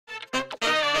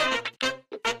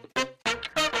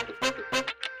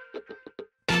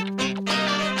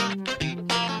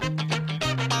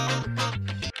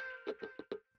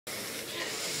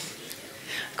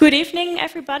Good evening,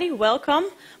 everybody. Welcome.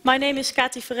 My name is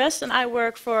Kati Verest, and I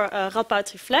work for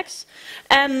Radboud Reflex.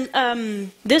 And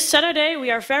this Saturday, we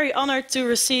are very honored to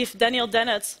receive Daniel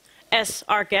Dennett as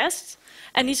our guest.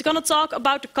 And he's going to talk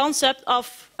about the concept of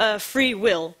free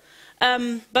will.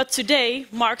 But today,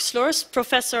 Marc Slors,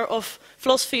 professor of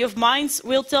philosophy of mind,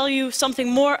 will tell you something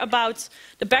more about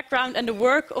the background and the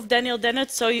work of Daniel Dennett,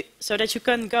 so that you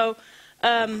can go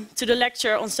to the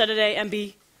lecture on Saturday and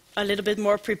be a little bit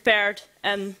more prepared,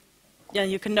 and yeah,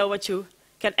 you can know what you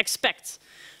can expect.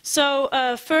 So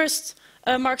first,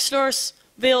 Marc Slors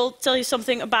will tell you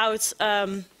something about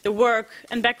the work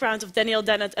and background of Daniel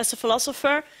Dennett as a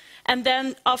philosopher, and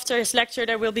then after his lecture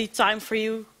there will be time for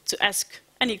you to ask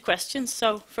any questions.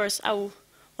 So first I will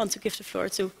want to give the floor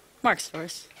to Marc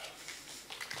Slors.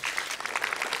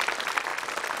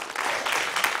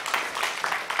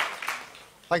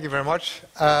 Thank you very much.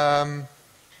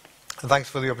 Thanks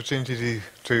for the opportunity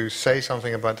to say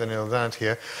something about Daniel Dennett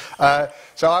here.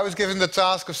 So I was given the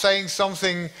task of saying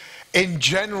something in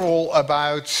general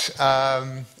about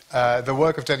the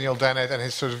work of Daniel Dennett and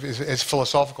his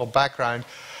philosophical background,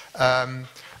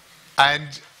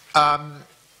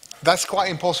 that's quite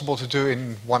impossible to do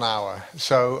in 1 hour.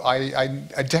 So I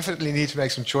definitely need to make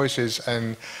some choices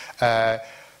and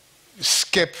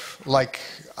skip like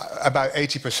about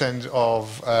 80%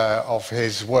 of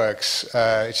his works.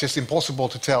 It's just impossible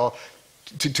to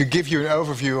give you an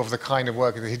overview of the kind of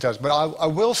work that he does. But I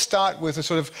will start with a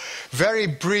sort of very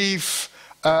brief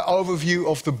overview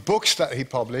of the books that he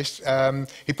published.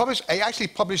 He actually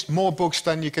published more books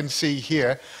than you can see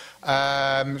here.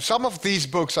 Some of these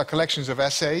books are collections of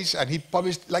essays, and he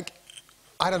published like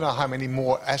I don't know how many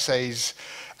more essays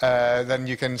than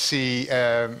you can see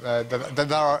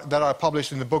that are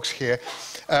published in the books here.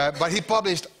 But he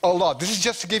published a lot. This is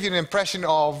just to give you an impression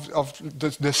of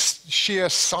the sheer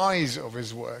size of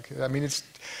his work. I mean,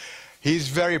 he's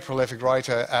a very prolific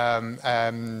writer,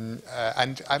 and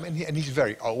he's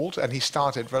very old, and he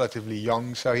started relatively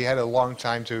young, so he had a long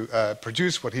time to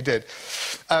produce what he did.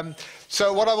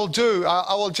 So what I will do,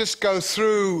 I will just go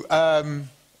through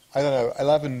I don't know,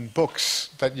 11 books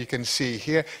that you can see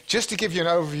here, just to give you an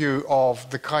overview of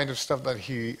the kind of stuff that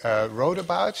he wrote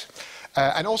about,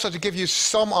 and also to give you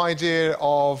some idea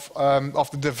of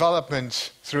the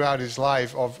development throughout his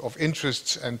life of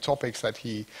interests and topics that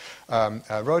he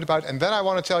wrote about. And then I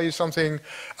want to tell you something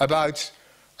about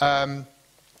 2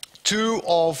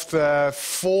 of the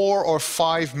 4 or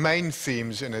 5 main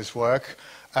themes in his work.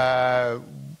 I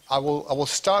will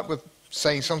start with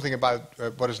saying something about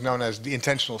what is known as the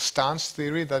intentional stance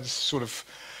theory. That's sort of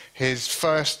his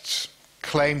first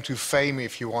claim to fame,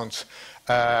 if you want.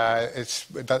 That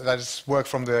is work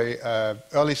from the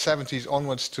early 70s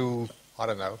onwards to, I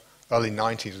don't know, early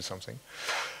 90s or something.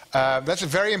 That's a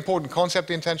very important concept,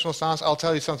 the intentional stance. I'll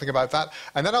tell you something about that.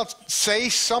 And then I'll say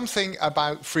something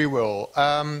about free will.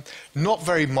 Not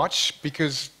very much,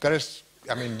 because there is...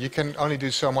 I mean, you can only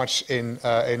do so much in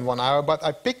 1 hour, but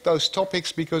I picked those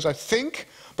topics because I think,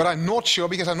 but I'm not sure,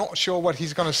 because I'm not sure what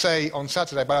he's going to say on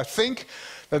Saturday, but I think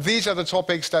that these are the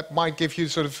topics that might give you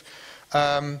sort of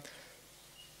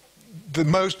the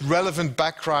most relevant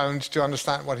background to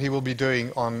understand what he will be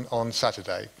doing on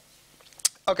Saturday.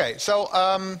 Okay, so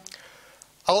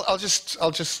I'll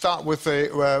just start with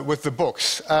the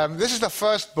books. This is the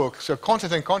first book. So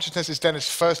Content and Consciousness is Dennett's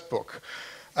first book.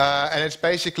 And it's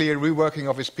basically a reworking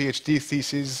of his PhD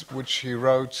thesis, which he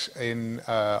wrote in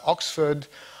Oxford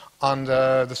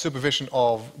under the supervision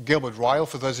of Gilbert Ryle.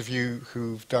 For those of you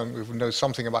who know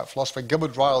something about philosophy,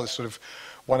 Gilbert Ryle is sort of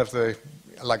one of the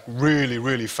really,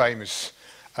 really famous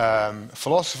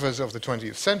philosophers of the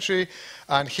 20th century,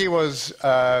 and he was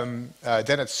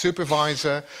Dennett's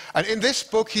supervisor. And in this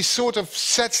book, he sort of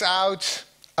sets out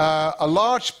a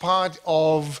large part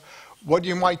of what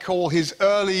you might call his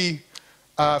early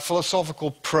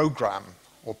philosophical program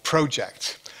or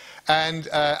project. And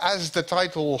as the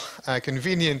title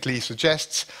conveniently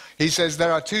suggests, he says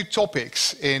there are 2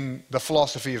 topics in the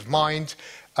philosophy of mind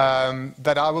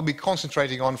that I will be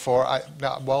concentrating on for,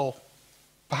 well,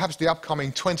 perhaps the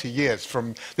upcoming 20 years.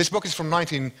 This book is from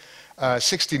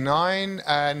 1969,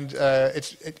 and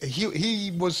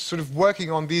he was sort of working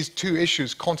on these 2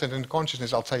 issues, content and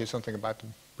consciousness. I'll tell you something about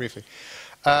them briefly.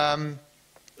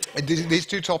 These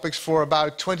 2 topics for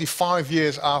about 25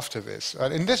 years after this.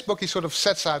 In this book, he sort of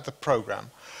sets out the program.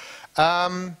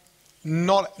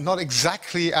 Not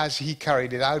exactly as he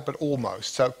carried it out, but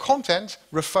almost. So content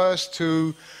refers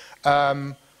to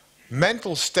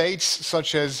mental states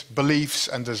such as beliefs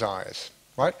and desires,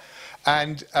 right?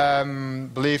 and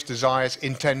beliefs, desires,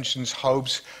 intentions,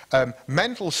 hopes,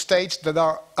 mental states that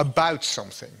are about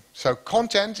something. So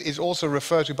content is also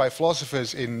referred to by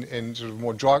philosophers in sort of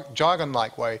more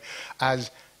jargon-like way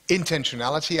as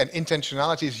intentionality, and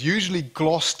intentionality is usually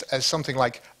glossed as something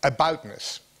like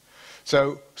aboutness.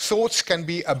 So thoughts can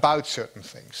be about certain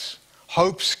things.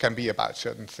 Hopes can be about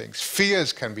certain things.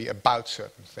 Fears can be about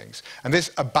certain things. And this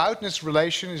aboutness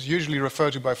relation is usually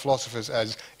referred to by philosophers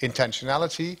as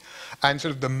intentionality. And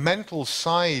sort of the mental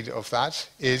side of that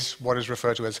is what is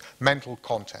referred to as mental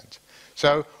content.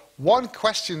 So one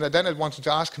question that Dennett wanted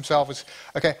to ask himself is,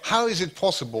 okay, how is it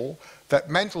possible that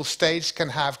mental states can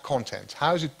have content?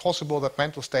 How is it possible that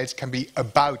mental states can be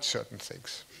about certain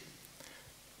things?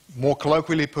 More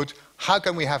colloquially put, how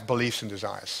can we have beliefs and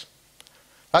desires?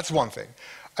 That's one thing.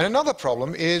 And another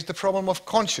problem is the problem of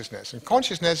consciousness. And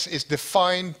consciousness is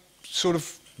defined, sort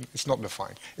of, it's not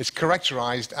defined, it's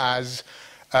characterized as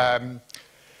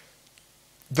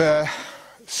the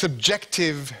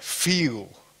subjective feel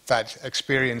that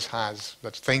experience has,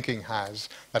 that thinking has,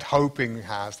 that hoping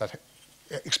has, that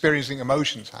experiencing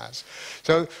emotions has.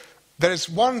 So there is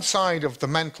one side of the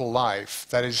mental life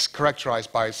that is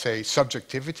characterized by, say,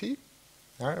 subjectivity,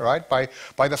 right?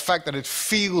 By the fact that it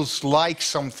feels like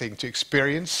something to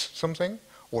experience something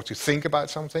or to think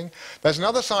about something. There's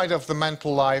another side of the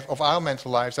mental life, of our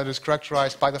mental lives, that is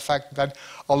characterized by the fact that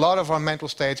a lot of our mental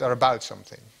states are about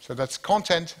something. So that's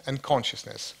content and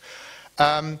consciousness.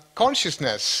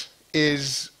 Consciousness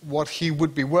is what he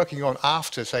would be working on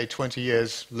after, say, 20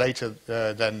 years later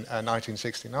than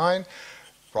 1969.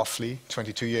 Roughly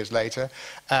 22 years later,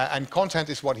 and content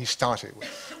is what he started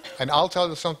with. And I'll tell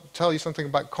you something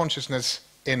about consciousness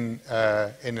in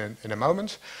a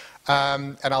moment,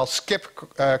 and I'll skip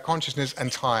consciousness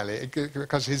entirely,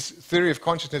 because his theory of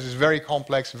consciousness is very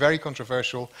complex, very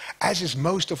controversial, as is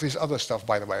most of his other stuff,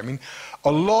 by the way. I mean,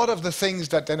 a lot of the things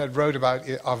that Dennett wrote about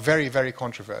are very, very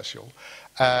controversial.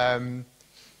 But,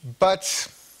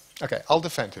 okay, I'll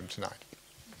defend him tonight.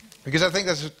 Because I think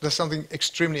there's something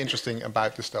extremely interesting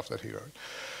about the stuff that he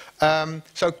wrote.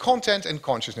 So content and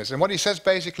consciousness. And what he says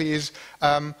basically is,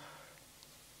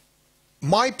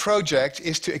 my project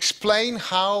is to explain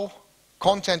how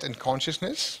content and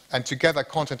consciousness, and together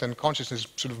content and consciousness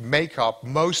sort of make up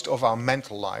most of our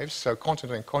mental lives. So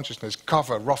content and consciousness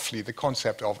cover roughly the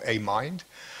concept of a mind.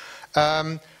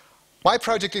 My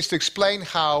project is to explain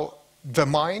how the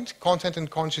mind, content and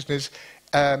consciousness,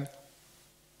 can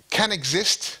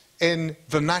exist in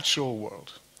the natural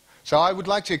world. So I would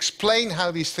like to explain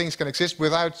how these things can exist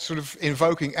without sort of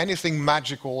invoking anything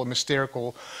magical or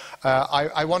mystical.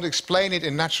 I want to explain it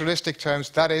in naturalistic terms,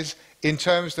 that is, in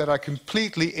terms that are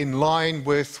completely in line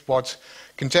with what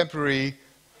contemporary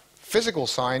physical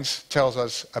science tells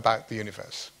us about the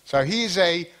universe. So he's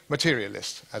a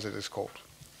materialist, as it is called.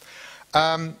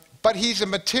 But he's a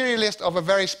materialist of a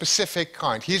very specific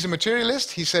kind. He's a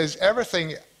materialist, he says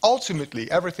everything, ultimately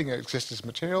everything that exists is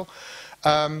material.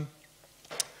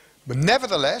 But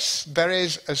nevertheless, there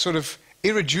is a sort of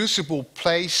irreducible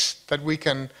place that we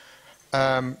can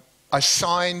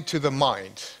assign to the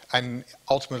mind, and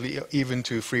ultimately even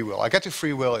to free will. I'll get to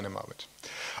free will in a moment.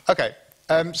 Okay,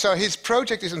 so his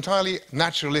project is entirely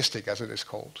naturalistic, as it is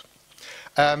called.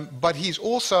 But he's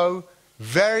also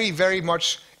very, very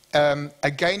much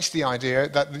against the idea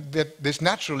that this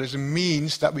naturalism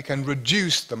means that we can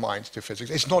reduce the mind to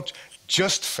physics. It's not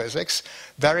just physics.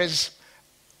 There is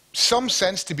some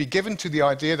sense to be given to the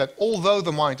idea that although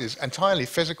the mind is entirely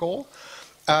physical,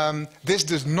 this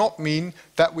does not mean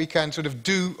that we can sort of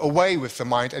do away with the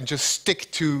mind and just stick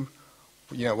to,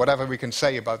 you know, whatever we can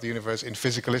say about the universe in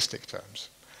physicalistic terms.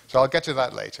 So I'll get to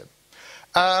that later.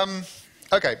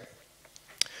 Okay.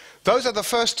 Those are the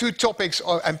first two topics,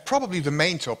 and probably the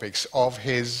main topics of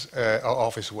his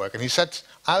work. And he set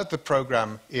out the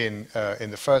program in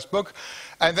the first book.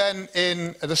 And then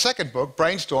in the second book,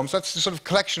 Brainstorms, that's the sort of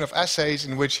collection of essays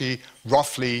in which he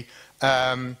roughly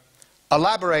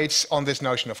elaborates on this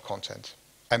notion of content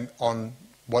and on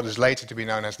what is later to be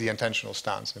known as the intentional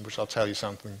stance, and which I'll tell you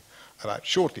something about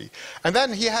shortly. And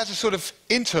then he has a sort of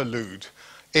interlude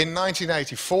in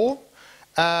 1984.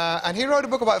 And he wrote a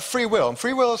book about free will. And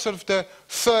free will is sort of the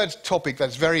third topic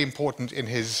that's very important in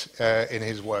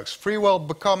his works. Free will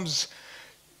becomes,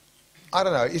 I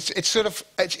don't know, it's sort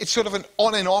of an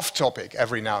on and off topic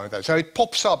every now and then. So it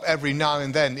pops up every now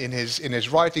and then in his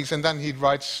writings, and then he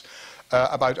writes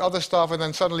about other stuff, and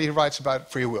then suddenly he writes about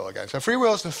free will again. So free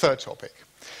will is the third topic.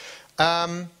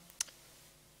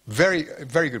 Very,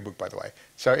 very good book, by the way.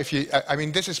 So if you, I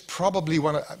mean, this is probably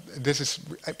this is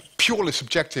a purely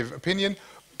subjective opinion,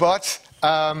 but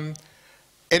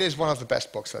it is one of the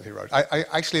best books that he wrote. I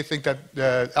actually think that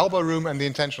The Elbow Room and The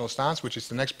Intentional Stance, which is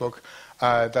the next book,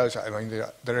 those are, I mean,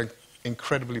 they're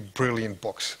incredibly brilliant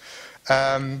books.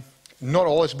 Not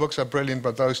all his books are brilliant,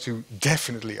 but those two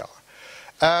definitely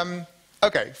are.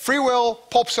 Okay, free will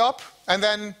pops up and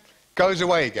then goes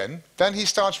away again. Then he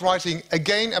starts writing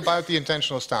again about the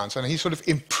intentional stance, and he sort of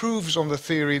improves on the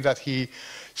theory that he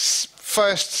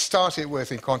first started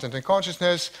with in Content and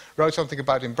Consciousness, wrote something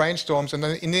about in Brainstorms, and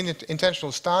then in the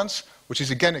intentional stance, which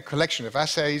is again a collection of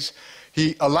essays,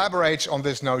 he elaborates on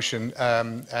this notion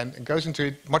and goes into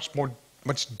it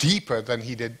much deeper than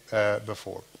he did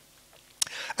before.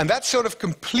 And that sort of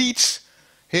completes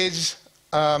his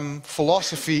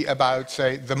philosophy about,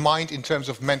 say, the mind in terms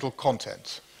of mental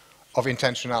content, of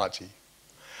intentionality.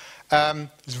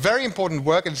 It's very important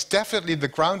work, and it's definitely the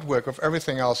groundwork of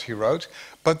everything else he wrote,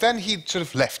 but then he sort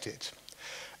of left it.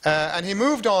 And he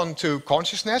moved on to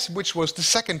consciousness, which was the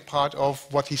second part of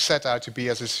what he set out to be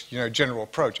as his general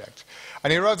project.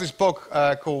 And he wrote this book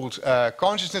called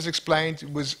Consciousness Explained.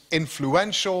 It was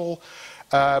influential,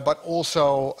 but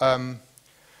also,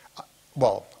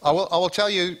 well, I will tell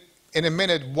you in a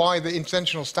minute why the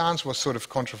intentional stance was sort of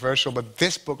controversial, but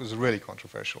this book was really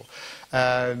controversial.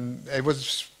 It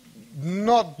was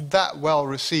not that well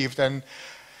received, and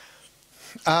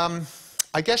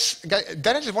I guess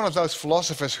Dennett is one of those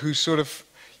philosophers who sort of,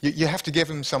 you have to give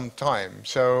him some time.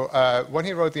 So when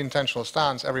he wrote The Intentional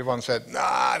Stance, everyone said,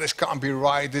 nah, this can't be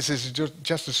right, this is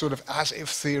just a sort of as-if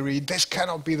theory, this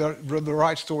cannot be the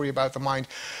right story about the mind.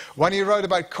 When he wrote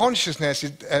about consciousness,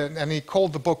 and he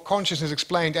called the book Consciousness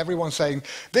Explained, everyone saying,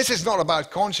 this is not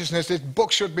about consciousness, this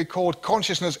book should be called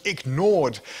Consciousness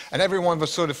Ignored. And everyone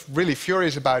was sort of really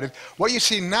furious about it. What you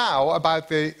see now about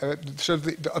the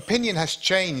opinion has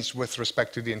changed with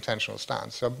respect to the intentional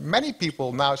stance. So many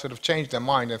people now sort of change their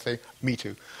mind and think, me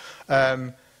too,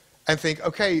 and think,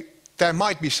 okay, there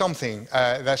might be something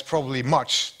that's probably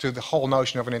much to the whole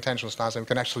notion of an intentional stance, and we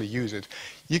can actually use it.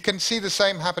 You can see the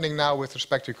same happening now with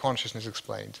respect to Consciousness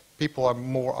Explained. People are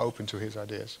more open to his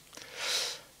ideas.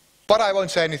 But I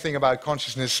won't say anything about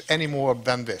consciousness any more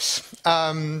than this.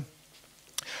 Then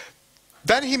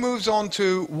he moves on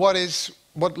to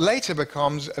what later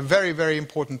becomes a very, very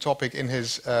important topic in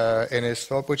his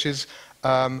thought, which is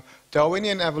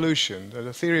Darwinian evolution,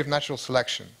 the theory of natural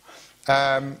selection.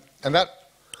 And that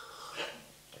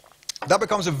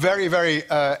becomes a very, very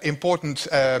important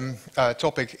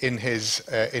topic in his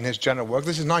general work.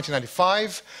 This is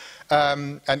 1995,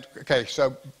 and okay,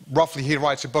 so roughly he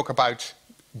writes a book about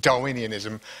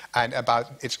Darwinianism and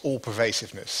about its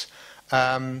all-pervasiveness.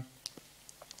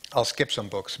 I'll skip some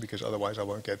books because otherwise I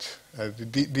won't get...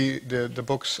 the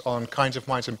books on kinds of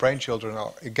minds and brain children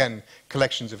are, again,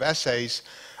 collections of essays.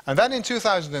 And then in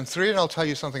 2003, and I'll tell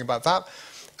you something about that,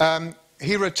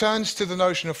 he returns to the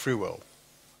notion of free will.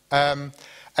 And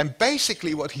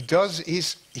basically what he does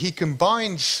is he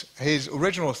combines his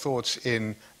original thoughts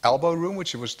in Elbow Room,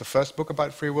 which was the first book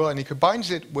about free will, and he combines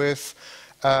it with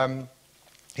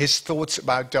his thoughts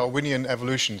about Darwinian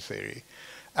evolution theory.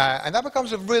 And that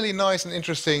becomes a really nice and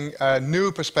interesting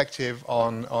new perspective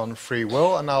on free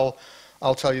will, and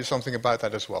I'll tell you something about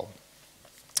that as well.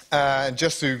 And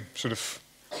just to sort of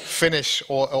finish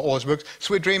all his books,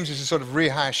 Sweet Dreams is a sort of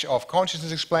rehash of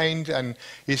Consciousness Explained, and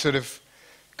he sort of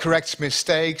corrects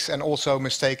mistakes and also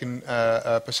mistaken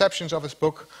perceptions of his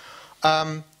book.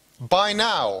 By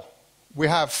now, we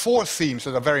have 4 themes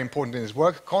that are very important in his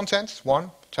work. Content, one,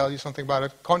 tell you something about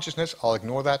it. Consciousness, I'll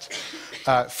ignore that.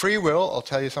 Free will, I'll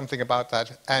tell you something about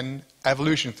that. And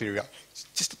evolution theory,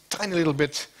 just a tiny little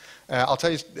bit. I'll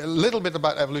tell you a little bit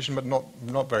about evolution, but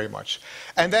not very much.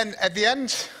 And then at the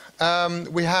end,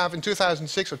 we have in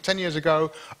 2006, or 10 years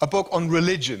ago, a book on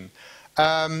religion.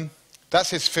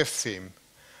 That's his 5th theme.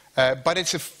 But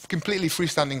it's a completely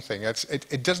freestanding thing.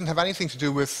 It doesn't have anything to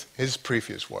do with his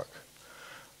previous work,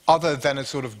 other than a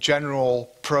sort of general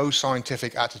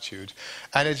pro-scientific attitude.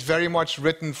 And it's very much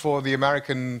written for the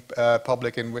American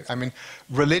public. I mean,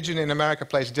 religion in America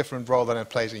plays a different role than it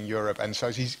plays in Europe. And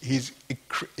so this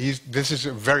is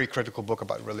a very critical book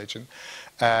about religion.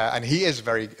 And he is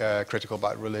very critical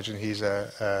about religion. He's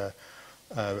a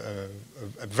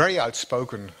very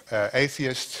outspoken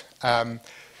atheist.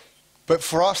 But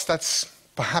for us, that's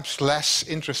perhaps less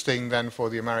interesting than for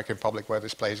the American public, where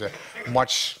this plays a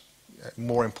much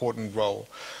more important role.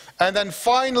 And then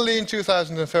finally, in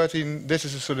 2013, this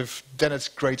is a sort of Dennett's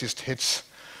greatest hits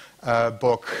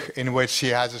book, in which he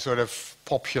has a sort of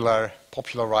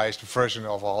popularized version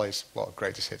of all his, well,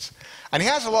 greatest hits. And he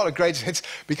has a lot of greatest hits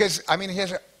because, I mean, he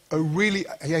has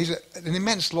an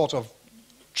immense lot of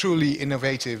truly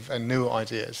innovative and new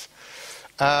ideas.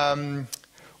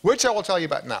 which I will tell you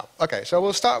about now. Okay, so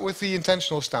we'll start with the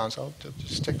intentional stance. I'll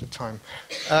just take the time.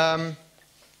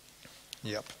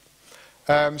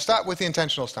 Start with the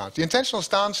intentional stance. The intentional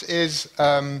stance is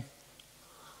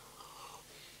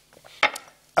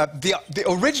the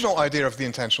original idea of the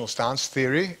intentional stance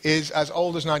theory is as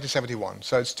old as 1971.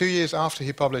 So it's 2 years after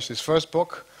he published his first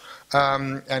book,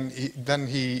 and then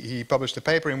he published a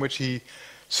paper in which he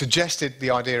suggested the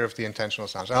idea of the intentional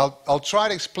stance. And I'll try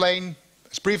to explain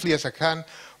as briefly as I can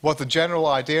what the general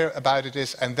idea about it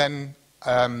is, and then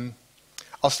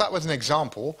I'll start with an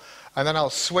example, and then I'll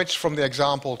switch from the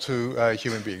example to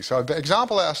human beings. So the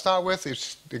example that I start with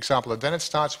is the example that Dennett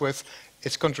starts with.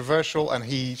 It's controversial, and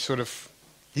he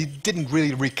didn't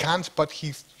really recant, but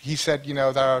he said, you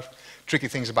know, there are tricky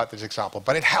things about this example,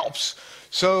 but it helps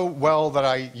so well that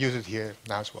I use it here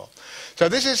now as well. So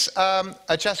this is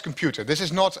a chess computer. This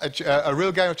is not a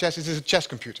real game of chess, this is a chess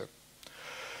computer.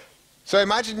 So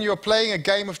imagine you're playing a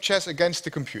game of chess against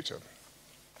the computer.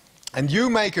 And you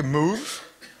make a move,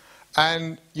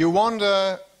 and you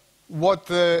wonder what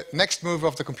the next move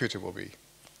of the computer will be.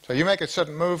 So you make a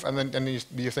certain move, and then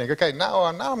you think, okay, now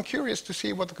I'm curious to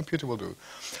see what the computer will do.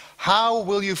 How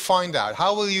will you find out?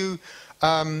 How will you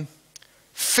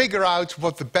figure out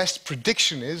what the best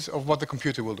prediction is of what the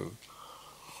computer will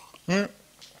do?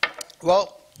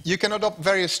 Well, you can adopt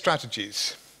various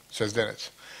strategies, says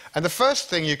Dennett. And the first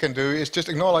thing you can do is just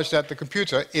acknowledge that the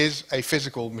computer is a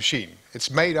physical machine. It's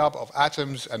made up of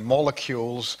atoms and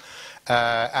molecules,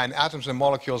 and atoms and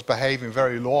molecules behave in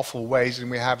very lawful ways, and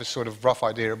we have a sort of rough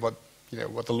idea of what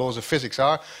the laws of physics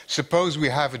are. Suppose we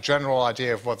have a general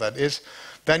idea of what that is,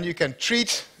 then you can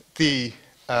treat the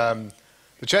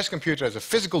chess computer as a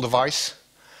physical device,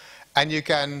 and you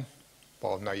can,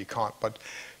 well, no, you can't, but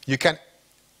you can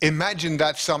imagine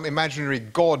that some imaginary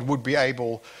god would be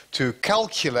able to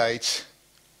calculate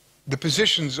the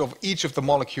positions of each of the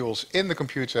molecules in the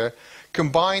computer,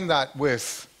 combine that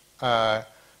with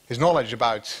his knowledge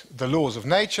about the laws of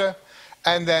nature,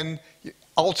 and then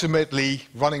ultimately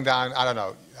running down, I don't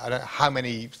know how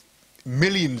many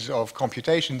millions of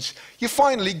computations, you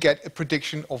finally get a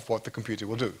prediction of what the computer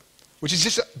will do. Which is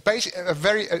just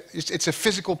it's a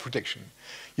physical prediction.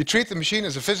 You treat the machine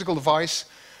as a physical device.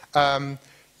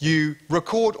 You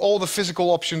record all the physical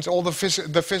options, all the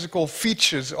physical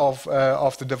features of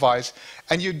the device,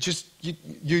 and you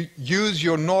use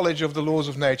your knowledge of the laws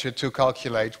of nature to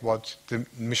calculate what the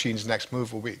machine's next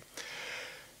move will be.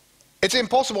 It's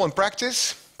impossible in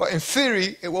practice, but in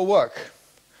theory it will work.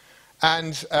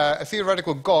 And a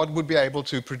theoretical god would be able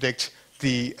to predict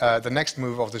the next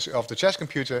move of the chess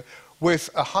computer with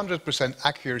 100%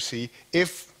 accuracy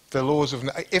if the laws of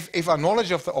if our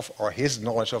knowledge or his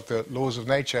knowledge of the laws of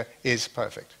nature is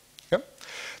perfect. Yep?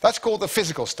 That's called the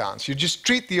physical stance. You just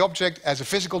treat the object as a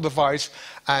physical device,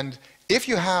 and if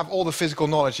you have all the physical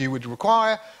knowledge you would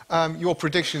require, your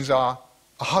predictions are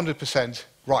 100%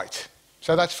 right.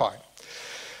 So that's fine.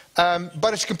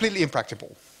 But it's completely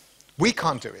impractical. We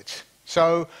can't do it.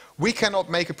 So we cannot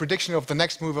make a prediction of the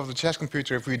next move of the chess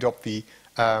computer if we adopt the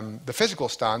physical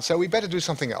stance, so we better do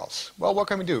something else. Well, what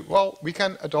can we do? Well, we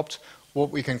can adopt what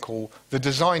we can call the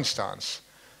design stance.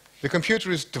 The computer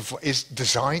is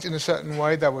designed in a certain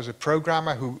way. There was a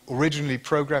programmer who originally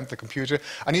programmed the computer,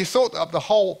 and he thought up the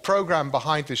whole program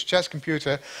behind this chess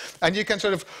computer, and you can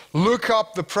sort of look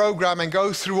up the program and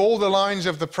go through all the lines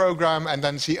of the program and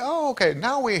then see, oh, okay,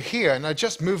 now we're here, and I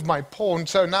just moved my pawn,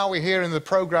 so now we're here in the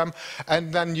program,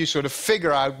 and then you sort of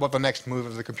figure out what the next move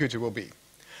of the computer will be.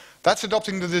 That's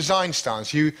adopting the design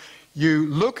stance. You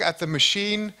look at the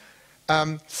machine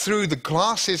through the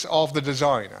glasses of the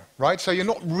designer, right? So you're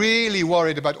not really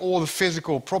worried about all the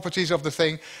physical properties of the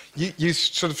thing. You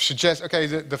sort of suggest, okay,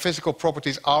 the physical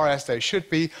properties are as they should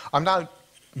be. I'm now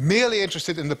merely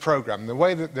interested in the program, the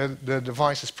way that the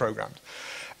device is programmed.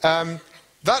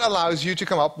 That allows you to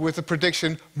come up with a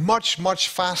prediction much, much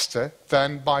faster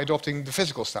than by adopting the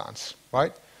physical stance,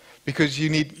 right? Because you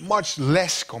need much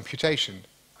less computation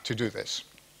to do this.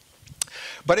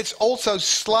 But it's also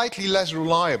slightly less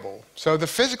reliable. So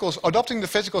adopting the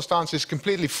physical stance is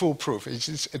completely foolproof.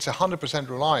 It's 100%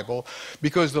 reliable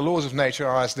because the laws of nature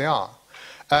are as they are.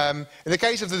 In the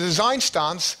case of the design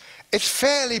stance, it's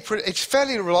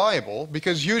fairly reliable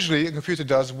because usually a computer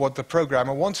does what the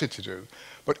programmer wants it to do.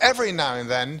 But every now and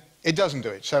then, it doesn't do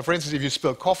it. So for instance, if you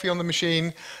spill coffee on the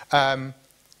machine, then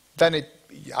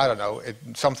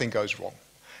something goes wrong.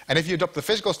 And if you adopt the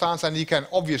physical stance, then you can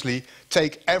obviously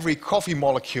take every coffee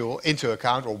molecule into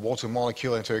account, or water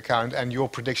molecule into account, and your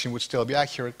prediction would still be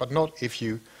accurate, but not if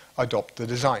you adopt the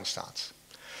design stance.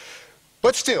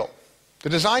 But still, the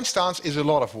design stance is a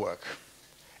lot of work.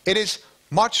 It is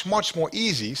much, much more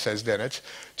easy, says Dennett,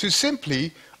 to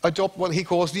simply adopt what he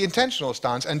calls the intentional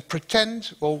stance and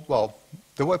pretend, well,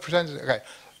 the word pretend, okay,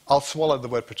 I'll swallow the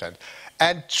word pretend,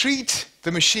 and treat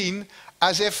the machine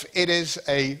as if it is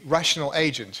a rational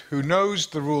agent who knows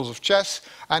the rules of chess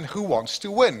and who wants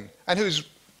to win, and who's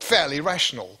fairly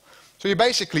rational. So you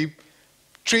basically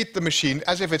treat the machine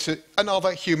as if it's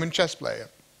another human chess player.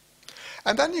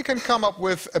 And then you can come up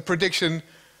with a prediction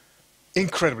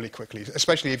incredibly quickly,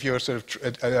 especially if you're sort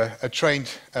of a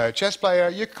trained chess player.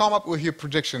 You come up with your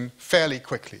prediction fairly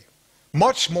quickly.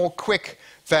 Much more quick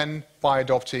than by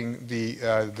adopting the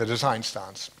design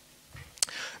stance.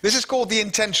 This is called the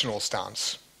intentional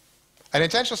stance. An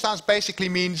intentional stance basically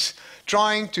means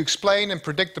trying to explain and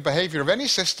predict the behavior of any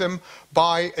system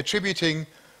by attributing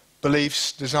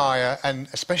beliefs, desire, and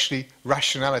especially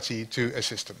rationality to a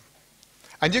system.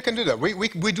 And you can do that. We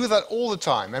do that all the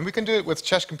time, and we can do it with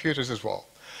chess computers as well.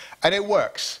 And it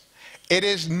works. It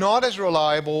is not as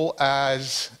reliable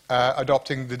as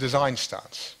adopting the design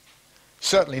stance.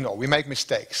 Certainly not. We make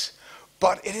mistakes.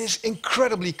 But it is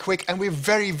incredibly quick, and we're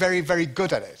very, very, very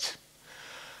good at it.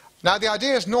 Now, the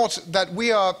idea is not that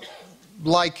we are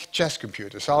like chess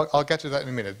computers. I'll get to that in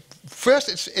a minute. First,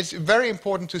 it's very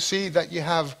important to see that you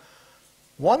have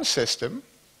one system,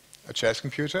 a chess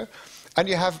computer, and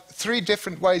you have three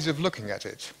different ways of looking at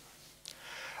it.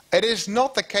 It is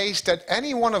not the case that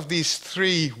any one of these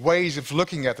three ways of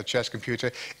looking at the chess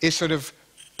computer is sort of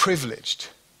privileged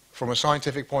from a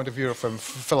scientific point of view or from a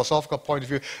philosophical point of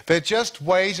view. They're just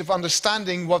ways of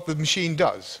understanding what the machine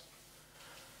does.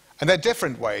 And they're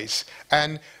different ways.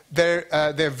 And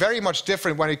they're very much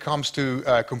different when it comes to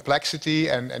complexity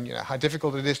and you know, how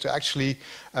difficult it is to actually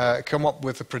come up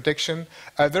with a prediction.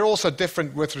 They're also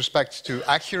different with respect to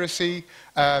accuracy,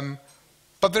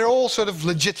 but they're all sort of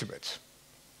legitimate.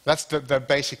 That's the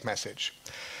basic message.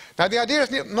 Now, the idea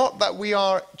is not that we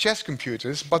are chess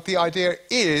computers, but the idea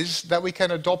is that we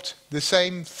can adopt the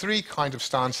same three kind of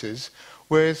stances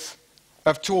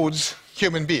towards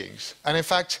human beings. And in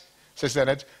fact, says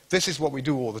Dennett, this is what we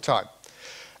do all the time.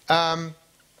 Well,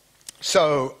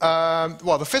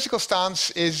 the physical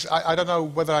stance is, I don't know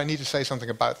whether I need to say something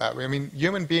about that. I mean,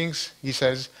 human beings, he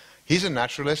says, he's a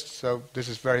naturalist, so this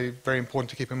is very, very important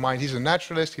to keep in mind. He's a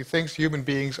naturalist. He thinks human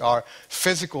beings are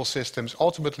physical systems,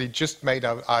 ultimately just made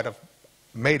up out of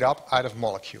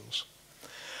molecules.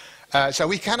 So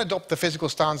we can adopt the physical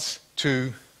stance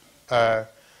to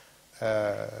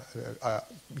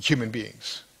human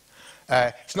beings.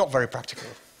 It's not very practical.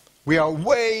 We are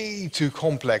way too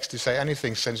complex to say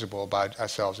anything sensible about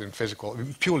ourselves in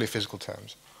purely physical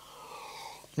terms.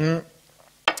 And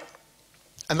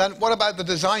then what about the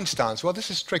design stance? Well, this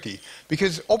is tricky,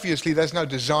 because obviously there's no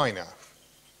designer.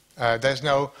 I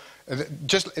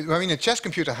mean, a chess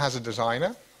computer has a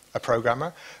designer, a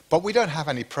programmer, but we don't have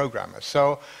any programmers.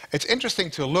 So it's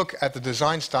interesting to look at the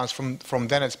design stance from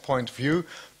Dennett's point of view.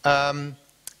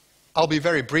 I'll be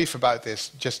very brief about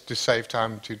this, just to save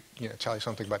time to tell you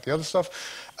something about the other stuff.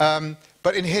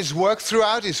 But in his work,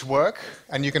 throughout his work,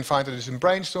 and you can find it in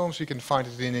Brainstorms, you can find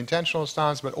it in Intentional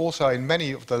Stance, but also in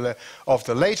many of the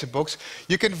later books,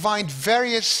 you can find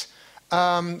various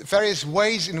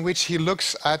ways in which he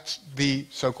looks at the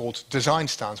so-called design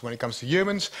stance when it comes to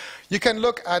humans. You can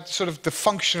look at sort of the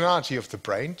functionality of the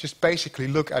brain, just basically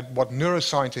look at what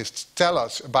neuroscientists tell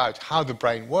us about how the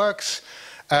brain works,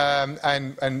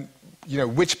 and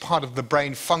which part of the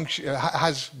brain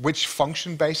has which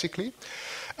function, basically.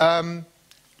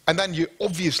 And then you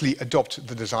obviously adopt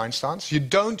the design stance. You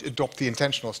don't adopt the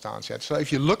intentional stance yet. So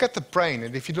if you look at the brain,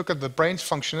 and if you look at the brain's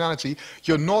functionality,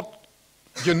 you're not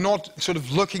sort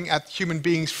of looking at human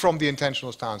beings from the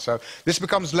intentional stance. So this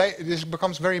becomes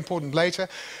very important later.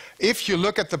 If you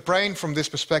look at the brain from this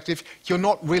perspective, you're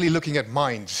not really looking at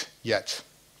minds yet.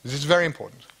 This is very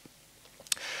important.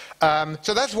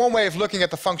 So that's one way of looking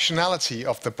at the functionality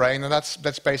of the brain, and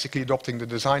that's basically adopting the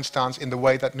design stance in the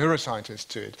way that neuroscientists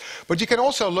do it. But you can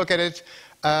also look at it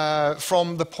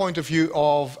from the point of view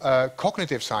of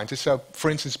cognitive scientists. So, for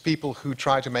instance, people who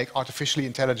try to make artificially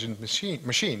intelligent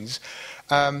machines,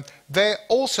 they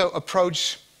also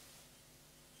approach,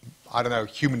 I don't know,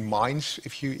 human minds,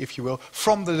 if you will,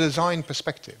 from the design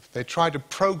perspective. They try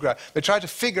to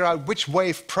figure out which way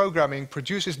of programming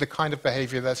produces the kind of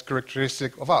behavior that's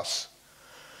characteristic of us.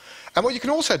 And what you can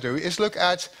also do is look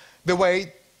at the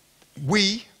way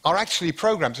we are actually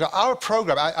programmed. So our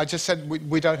program, I just said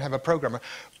we don't have a programmer,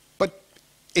 but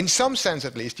in some sense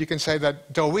at least, you can say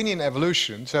that Darwinian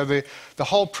evolution, so the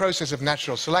whole process of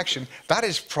natural selection, that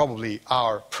is probably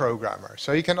our programmer.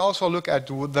 So you can also look at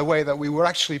the way that we were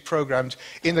actually programmed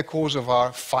in the course of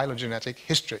our phylogenetic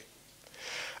history.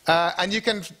 And you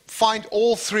can find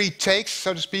all three takes,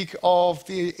 so to speak, of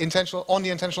the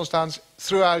intentional stance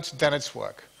throughout Dennett's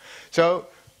work. So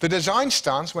the design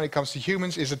stance, when it comes to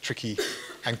humans, is a tricky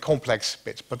and complex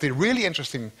bit. But the really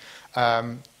interesting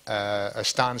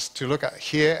stance to look at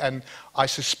here, and I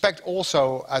suspect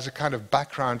also as a kind of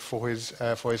background for his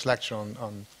lecture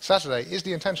on Saturday, is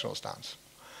the intentional stance.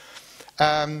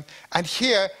 And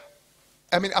here,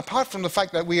 I mean, apart from the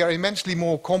fact that we are immensely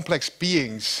more complex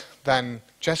beings than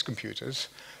chess computers,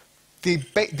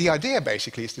 the idea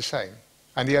basically is the same.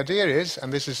 And the idea is,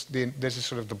 and this is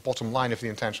sort of the bottom line of the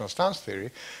intentional stance theory,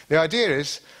 the idea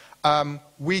is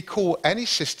we call any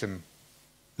system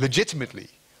legitimately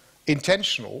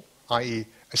intentional, i.e.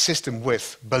 a system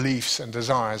with beliefs and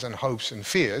desires and hopes and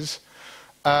fears,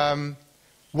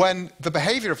 when the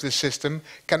behavior of this system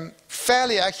can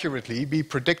fairly accurately be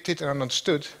predicted and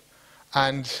understood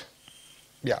and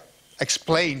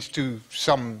explained to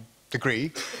some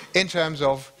degree in terms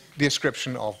of the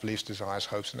ascription of beliefs, desires,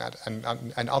 hopes,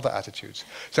 and other attitudes.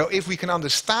 So if we can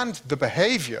understand the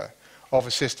behavior of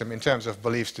a system in terms of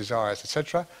beliefs, desires,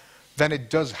 etc., then it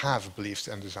does have beliefs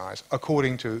and desires,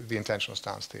 according to the intentional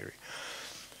stance theory.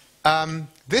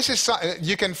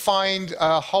 You can find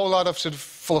a whole lot of sort of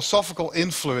philosophical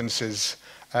influences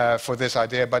for this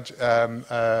idea, but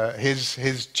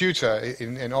his tutor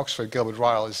in Oxford, Gilbert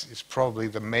Ryle, is probably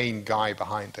the main guy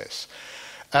behind this.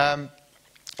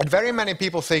 And very many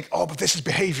people think, oh, but this is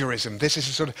behaviorism, this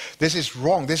is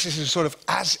wrong, this is a sort of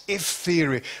as-if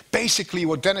theory. Basically,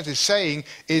 what Dennett is saying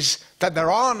is that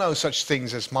there are no such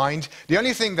things as mind. The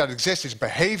only thing that exists is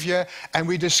behavior, and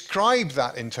we describe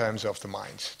that in terms of the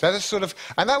mind. That is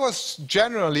and that was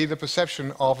generally the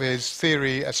perception of his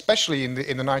theory, especially in the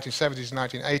 1970s and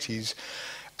 1980s,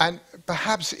 and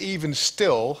perhaps even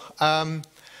still. And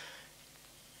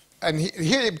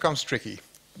here it becomes tricky,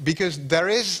 because there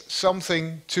is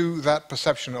something to that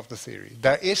perception of the theory.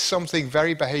 There is something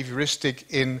very behavioristic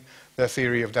in the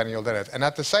theory of Daniel Dennett. And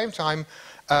at the same time,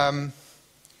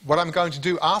 what I'm going to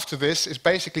do after this is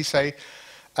basically say,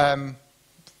 that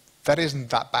isn't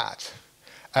that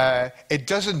bad. It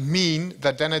doesn't mean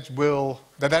that Dennett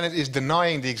is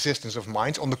denying the existence of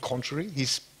mind. On the contrary,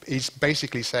 he's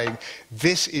basically saying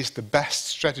this is the best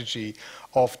strategy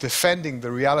of defending the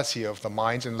reality of the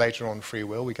mind, and later on free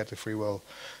will. We get to free will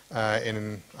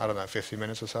in, I don't know, 50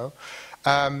 minutes or so.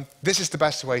 This is the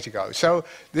best way to go. So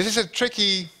this is a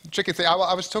tricky thing.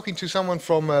 I was talking to someone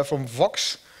from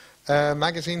Vox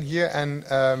magazine here, and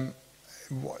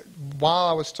while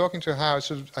I was talking to her,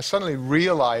 I suddenly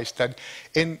realized that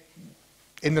in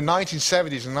the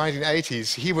 1970s and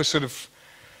 1980s, he was sort of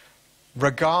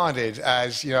regarded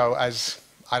as,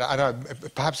 I don't know,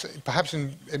 perhaps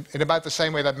in about the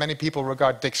same way that many people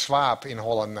regard Dick Swaap in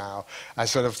Holland now, as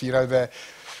sort of,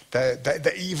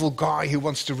 the evil guy who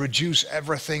wants to reduce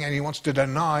everything and he wants to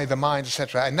deny the mind,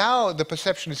 etc. And now the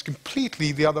perception is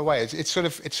completely the other way. It's sort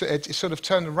of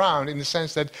turned around in the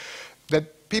sense that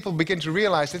people begin to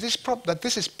realize that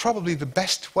this is probably the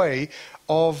best way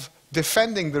of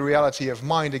defending the reality of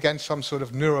mind against some sort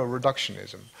of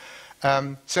neuroreductionism.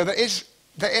 So there is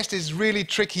this really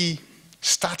tricky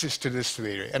status to this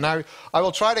theory, and I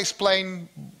will try to explain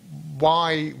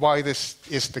why this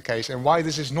is the case, and why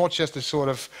this is not just a sort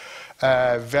of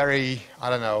very, I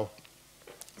don't know,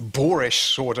 boorish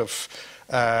sort of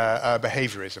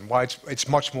behaviorism, why it's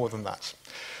much more than that.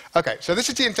 Okay, so this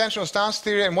is the intentional stance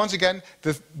theory, and once again,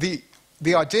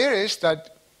 the idea is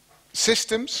that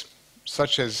systems,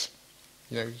 such as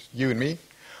you and me,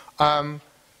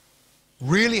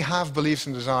 really have beliefs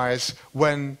and desires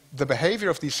when the behavior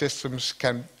of these systems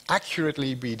can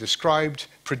accurately be described,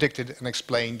 predicted, and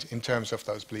explained in terms of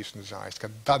those beliefs and desires.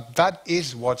 That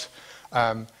is what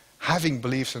having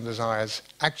beliefs and desires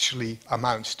actually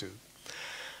amounts to.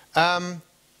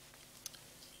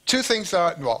 Two things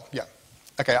are, well, yeah.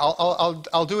 Okay,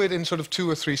 I'll do it in sort of 2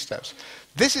 or 3 steps.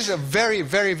 This is a very,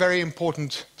 very, very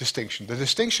important distinction. The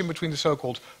distinction between the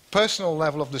so-called personal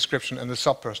level of description and the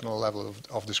subpersonal level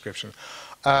of description.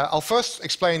 I'll first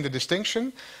explain the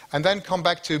distinction, and then come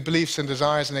back to beliefs and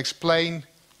desires and explain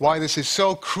why this is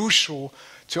so crucial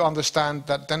to understand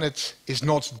that Dennett is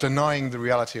not denying the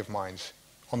reality of mind.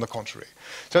 On the contrary.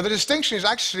 So the distinction is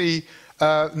actually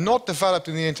not developed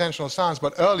in the intentional stance,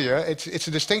 but earlier. It's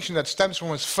a distinction that stems from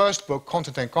his first book,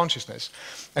 Content and Consciousness.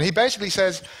 And he basically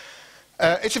says,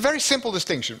 it's a very simple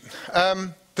distinction.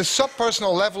 The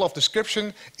subpersonal level of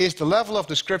description is the level of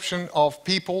description of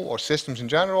people or systems in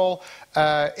general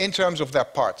in terms of their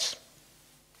parts.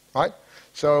 Right?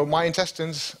 So my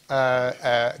intestines,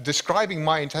 describing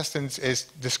my intestines is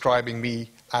describing me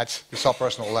at the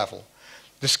subpersonal level.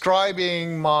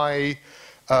 Describing my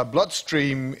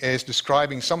bloodstream is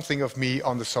describing something of me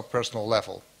on the subpersonal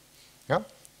level. Yeah?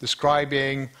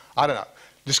 Describing, I don't know,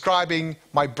 describing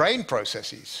my brain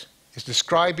processes. Is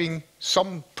describing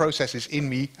some processes in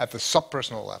me at the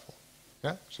subpersonal level.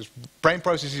 Yeah? So brain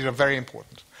processes are very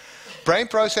important. Brain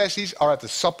processes are at the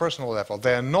subpersonal level.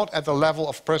 They are not at the level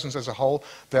of persons as a whole.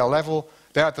 They are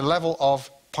at the level of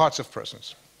parts of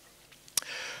persons.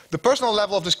 The personal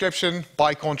level of description,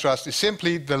 by contrast, is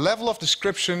simply the level of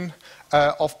description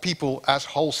of people as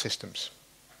whole systems.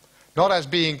 Not as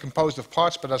being composed of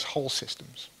parts, but as whole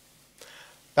systems.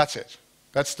 That's it.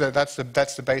 That's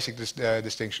the basic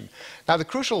distinction. Now the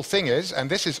crucial thing is, and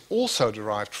this is also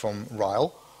derived from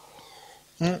Ryle,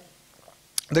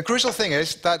 the crucial thing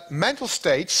is that mental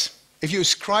states, if you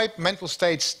ascribe mental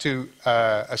states to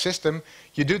a system,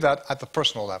 you do that at the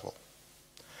personal level.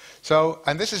 So,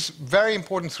 and this is very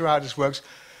important throughout his works,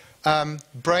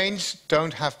 brains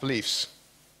don't have beliefs.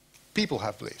 People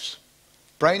have beliefs.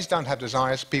 Brains don't have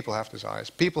desires, people have desires.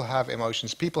 People have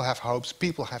emotions, people have hopes,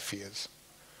 people have fears.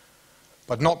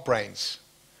 But not brains.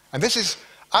 And this is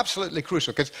absolutely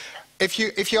crucial, because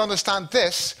if you understand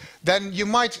this, then you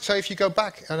might, so if you go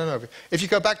back, I don't know, if you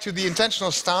go back to the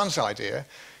intentional stance idea,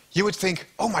 you would think,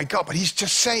 oh my God, but he's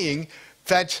just saying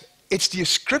that it's the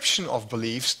ascription of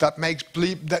beliefs that makes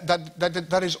belief,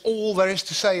 that is all there is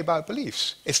to say about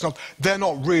beliefs. It's not, they're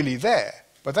not really there.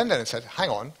 But then it said, hang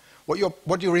on,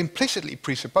 what you're implicitly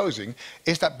presupposing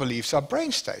is that beliefs are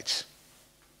brain states.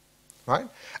 Right?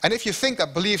 And if you think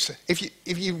that beliefs, if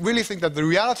you really think that the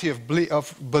reality of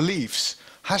beliefs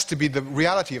has to be the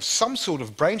reality of some sort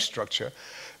of brain structure,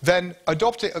 then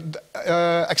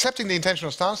accepting the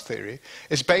intentional stance theory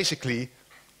is basically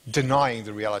denying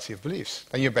the reality of beliefs.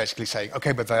 Then you're basically saying,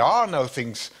 okay, but there are no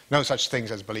such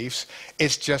things as beliefs.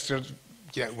 It's just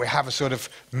we have a sort of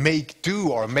make-do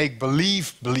or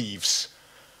make-believe beliefs,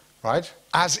 right?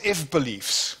 As if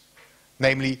beliefs.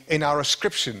 Namely, in our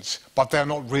ascriptions, but they're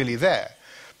not really there.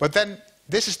 But then,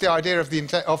 this is the idea of the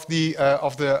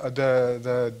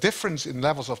difference in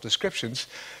levels of descriptions.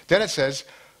 Then it says,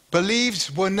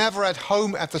 beliefs were never at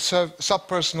home at the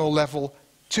subpersonal level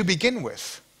to begin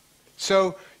with.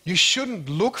 So, you shouldn't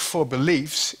look for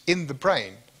beliefs in the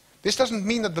brain. This doesn't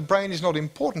mean that the brain is not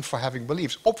important for having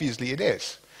beliefs. Obviously it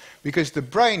is, because the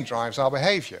brain drives our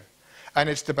behavior. And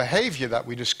it's the behavior that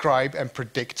we describe and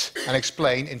predict and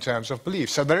explain in terms of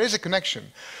beliefs. So there is a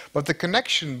connection. But the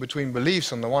connection between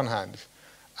beliefs on the one hand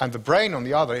and the brain on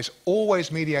the other is always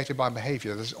mediated by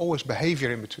behavior. There's always behavior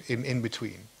in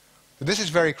between. So this is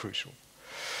very crucial.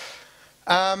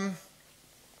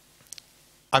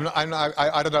 I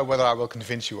don't know whether I will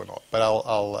convince you or not, but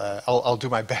I'll do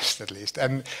my best at least.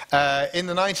 And in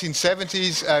the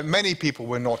 1970s, many people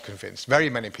were not convinced, very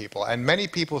many people. And many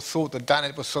people thought that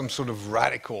Dennett was some sort of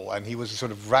radical, and he was a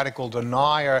sort of radical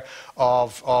denier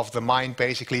of the mind,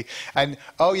 basically. And,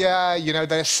 oh yeah, you know,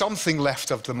 there's something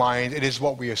left of the mind, it is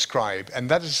what we ascribe. And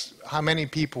that is how many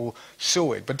people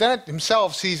saw it. But Dennett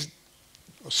himself still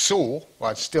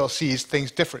sees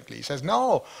things differently. He says,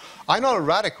 no, I'm not a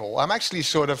radical. I'm actually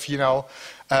sort of, you know,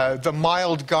 the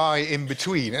mild guy in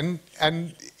between.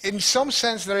 And in some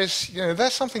sense,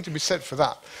 there's something to be said for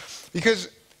that. Because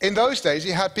in those days,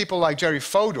 you had people like Jerry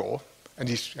Fodor, and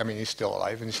he's still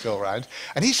alive and he's still around,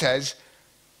 and he says,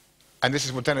 and this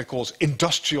is what Dennett calls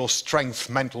industrial strength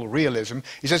mental realism,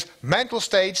 he says, mental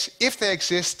states, if they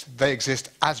exist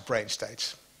as brain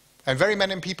states. And very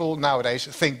many people nowadays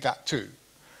think that too.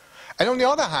 And on the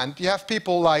other hand, you have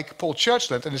people like Paul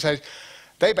Churchland, and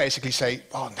they basically say,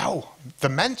 oh no, the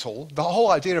mental, the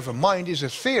whole idea of a mind is a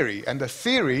theory, and the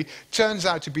theory turns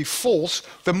out to be false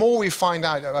the more we find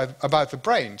out about the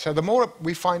brain. So the more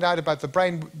we find out about the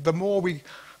brain, the more we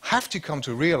have to come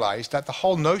to realize that the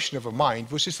whole notion of a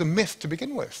mind was just a myth to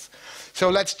begin with.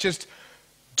 So let's just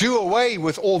do away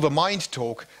with all the mind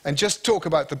talk and just talk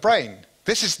about the brain.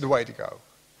 This is the way to go.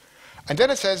 And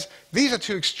then it says, these are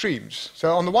two extremes.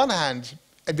 So on the one hand,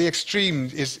 the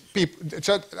extreme is people.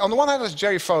 So on the one hand, as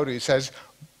Jerry Fodor says,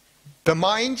 the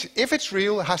mind, if it's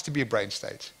real, has to be a brain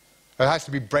state. It has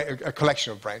to be a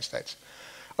collection of brain states.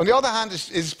 On the other hand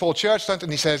is Paul Churchland,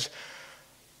 and he says,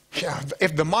 yeah,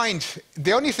 if the mind,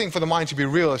 the only thing for the mind to be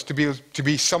real is to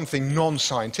be something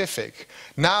non-scientific.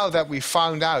 Now that we've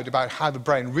found out about how the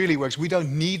brain really works, we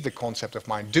don't need the concept of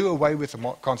mind. Do away with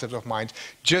the concept of mind.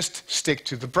 Just stick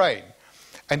to the brain.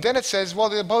 And then it says, well,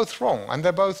 they're both wrong, and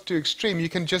they're both too extreme. You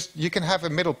can have a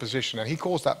middle position, and he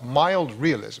calls that mild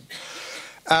realism.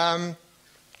 And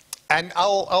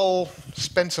I'll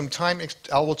spend some time.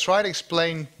 I will try to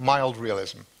explain mild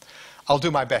realism. I'll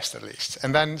do my best, at least,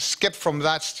 and then skip from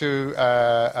that to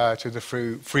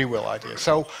the free will idea.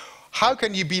 So, how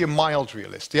can you be a mild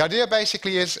realist? The idea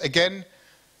basically is, again,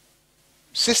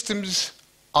 systems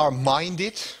are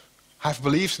minded, have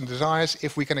beliefs and desires,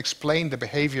 if we can explain the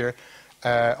behavior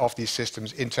of these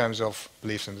systems in terms of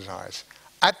beliefs and desires.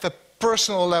 At the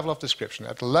personal level of description,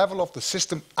 at the level of the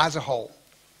system as a whole.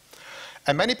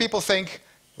 And many people think,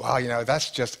 well, you know,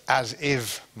 that's just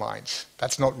as-if minds.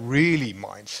 That's not really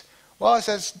minds. Well,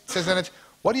 says Dennett,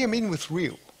 what do you mean with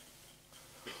real?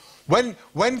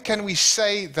 When can we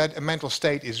say that a mental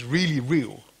state is really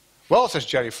real? Well, says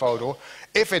Jerry Fodor,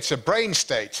 if it's a brain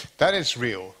state, then it's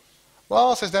real.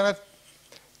 Well, says Dennett,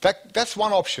 that's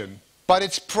one option, but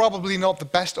it's probably not the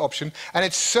best option, and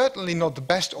it's certainly not the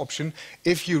best option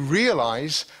if you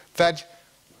realize that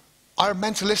our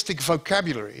mentalistic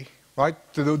vocabulary, right,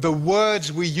 the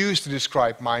words we use to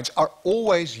describe minds are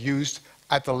always used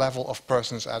at the level of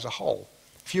persons as a whole.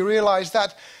 If you realize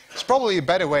that, it's probably a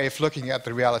better way of looking at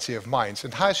the reality of minds.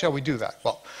 And how shall we do that?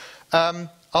 Well,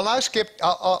 I'll now skip,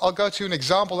 I'll go to an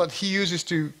example that he uses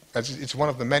to, it's one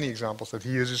of the many examples that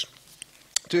he uses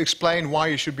to explain why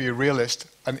you should be a realist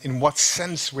and in what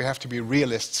sense we have to be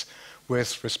realists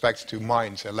with respect to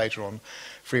minds later on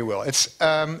free will. It's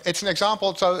an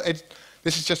example, so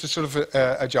this is just a sort of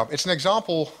a jump. It's an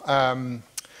example,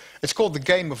 it's called The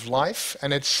Game of Life,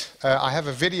 and I have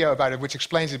a video about it which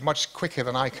explains it much quicker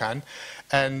than I can.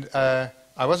 And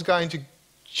I was going to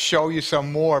show you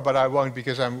some more, but I won't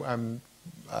because I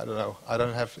don't know, I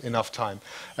don't have enough time.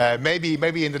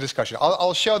 Maybe in the discussion.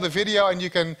 I'll show the video and you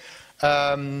can,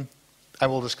 and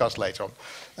we'll discuss later on.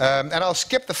 And I'll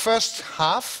skip the first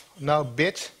half,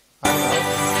 bit, I don't know.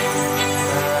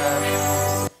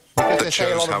 That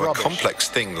shows how a complex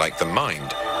thing like the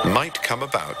mind might come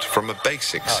about from a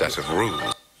basic set of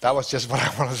rules. That was just what I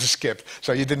wanted to skip,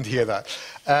 so you didn't hear that.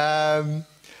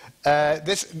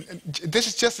 This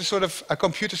is just a sort of a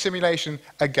computer simulation,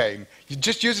 a game. You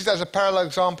just use it as a parallel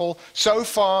example. So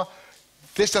far,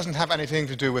 this doesn't have anything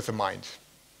to do with the mind.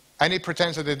 Any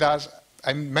pretense that it does,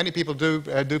 and many people do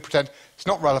pretend, it's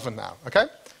not relevant now, okay?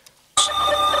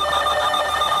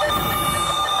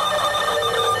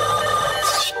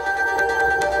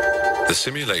 The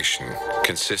simulation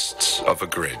consists of a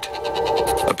grid,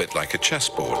 a bit like a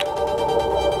chessboard,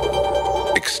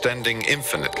 extending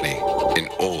infinitely in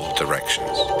all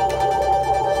directions.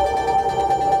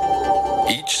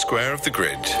 Each square of the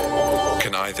grid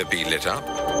can either be lit up,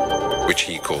 which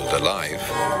he called alive,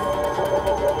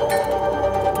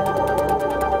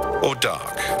 or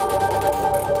dark,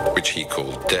 which he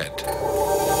called dead.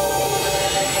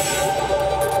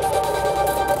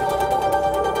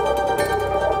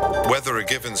 Whether a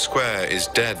given square is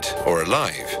dead or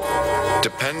alive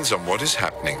depends on what is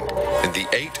happening in the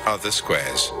 8 other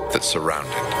squares that surround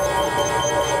it.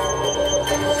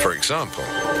 For example,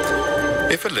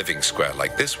 if a living square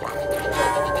like this one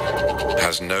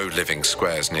has no living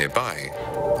squares nearby,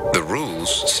 the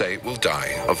rules say it will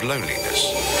die of loneliness.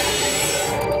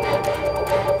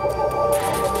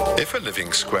 If a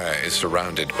living square is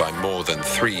surrounded by more than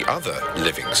 3 other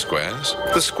living squares,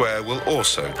 the square will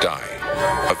also die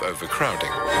of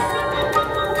overcrowding.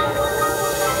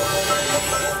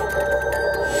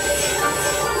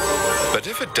 But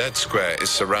if a dead square is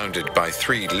surrounded by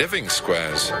 3 living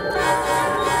squares,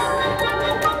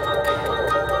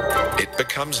 it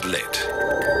becomes lit,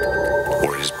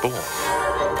 or is born.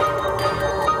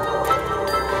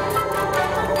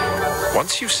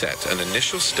 Once you set an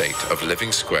initial state of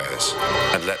living squares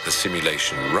and let the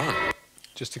simulation run.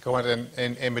 Just to comment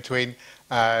in between,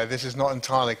 this is not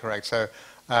entirely correct. So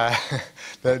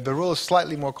the rule is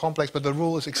slightly more complex, but the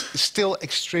rule is still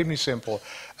extremely simple.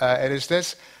 It is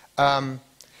this.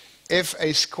 If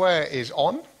a square is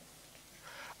on,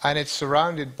 and it's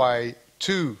surrounded by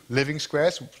 2 living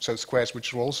squares, so squares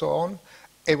which are also on,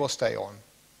 it will stay on.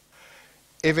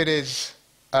 If it is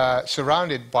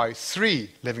surrounded by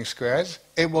 3 living squares,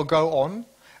 it will go on.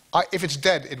 If it's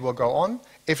dead, it will go on.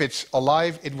 If it's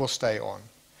alive, it will stay on.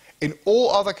 In all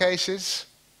other cases,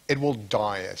 it will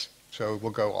die, so it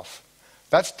will go off.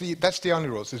 That's the only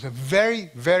rule. It's a very,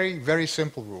 very, very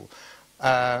simple rule.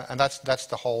 And that's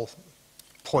the whole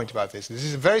point about this. This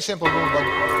is a very simple rule,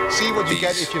 but see what you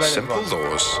get if you let it run. These simple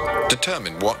laws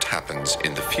determine what happens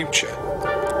in the future.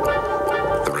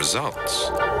 The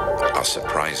results are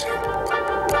surprising.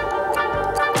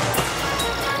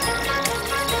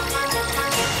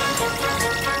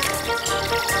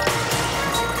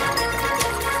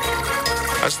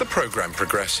 As the program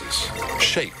progresses,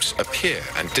 shapes appear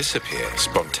and disappear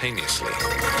spontaneously.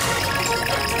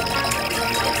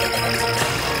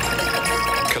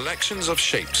 Collections of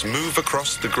shapes move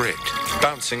across the grid,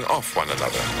 bouncing off one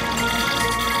another.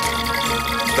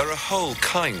 There are whole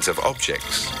kinds of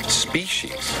objects,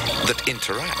 species, that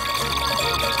interact.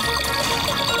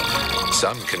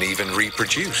 Some can even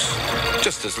reproduce,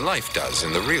 just as life does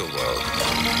in the real world.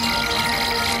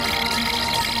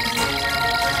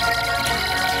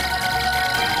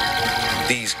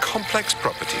 These complex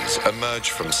properties emerge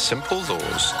from simple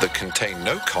laws that contain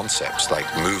no concepts like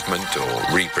movement or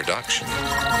reproduction.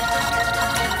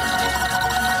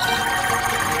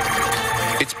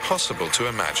 It's possible to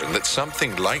imagine that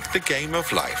something like the game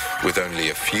of life, with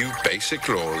only a few basic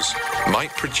laws,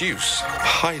 might produce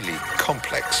highly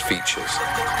complex features.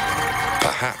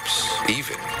 Perhaps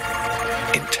even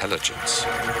intelligence.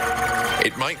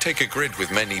 It might take a grid with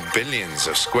many billions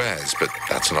of squares, but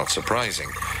that's not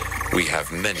surprising. We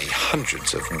have many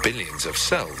hundreds of billions of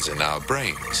cells in our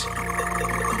brains.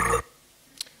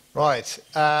 Right.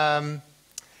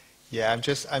 Yeah,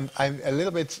 I'm a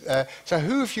little bit. So,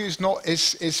 who of you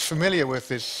is familiar with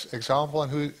this example,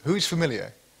 and who's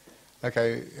familiar?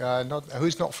 Okay,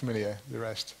 who's not familiar? The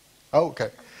rest. Oh,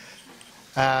 okay.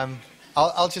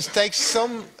 I'll just take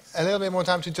a little bit more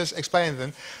time to just explain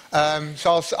them.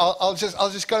 So I'll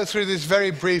just go through this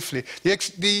very briefly.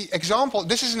 The example.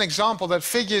 This is an example that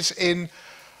figures in,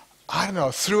 I don't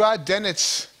know, throughout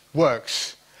Dennett's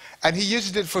works, and he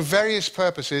uses it for various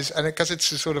purposes, and because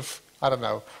it's a sort of, I don't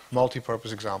know,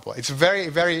 multi-purpose example. It's a very,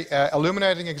 very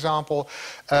illuminating example,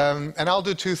 and I'll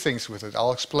do two things with it.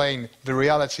 I'll explain the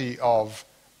reality of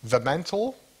the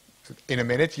mental in a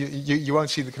minute. You won't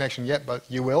see the connection yet, but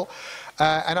you will.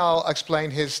 And I'll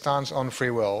explain his stance on free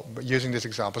will using this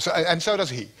example. So, and so does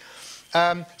he.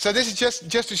 So this is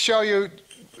just to show you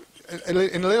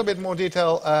in a little bit more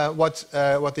detail what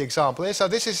the example is. So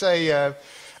this is a...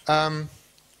 now,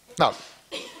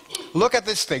 look at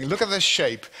this thing, look at this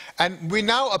shape. And we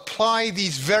now apply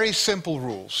these very simple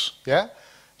rules. Yeah?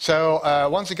 So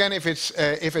once again, if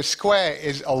a square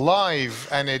is alive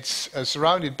and it's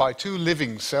surrounded by two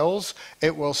living cells,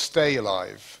 it will stay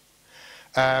alive.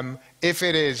 If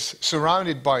it is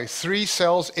surrounded by three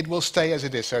cells, it will stay as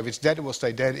it is. So if it's dead, it will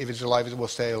stay dead. If it's alive, it will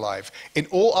stay alive. In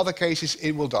all other cases,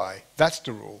 it will die. That's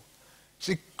the rule. It's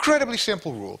an incredibly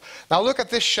simple rule. Now look at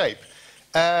this shape.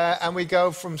 And we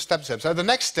go from step to step. So the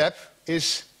next step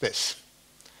is this.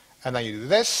 And then you do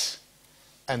this,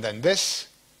 and then this,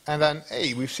 and then,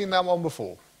 hey, we've seen that one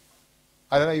before.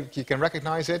 I don't know if you can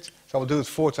recognize it. So we'll do it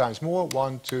 4 times more.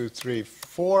 1, 2, 3,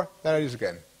 4. There it is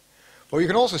again. What you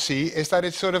can also see is that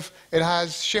it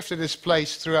has shifted its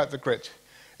place throughout the grid.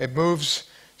 It moves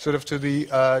sort of to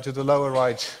the lower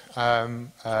right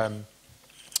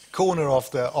corner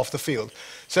of the field.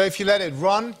 So if you let it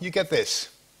run, you get this.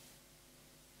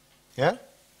 Yeah?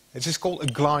 This is called a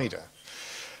glider.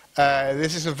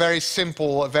 This is a very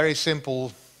simple,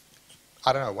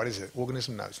 I don't know, what is it?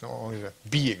 Organism? No, it's not an organism.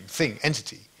 Being, thing,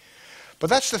 entity. But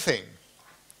that's the thing.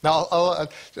 Now,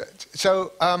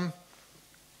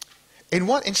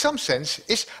 in some sense,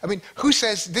 who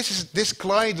says this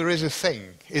glider is a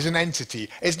thing, is an entity?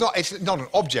 It's not an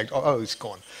object. Oh, it's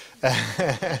gone.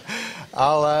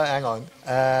 I'll hang on.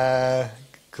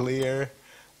 Clear,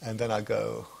 and then I'll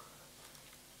go.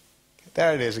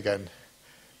 There it is again.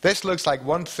 This looks like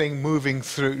one thing moving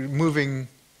sort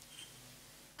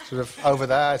of over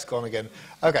there. It's gone again.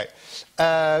 Okay,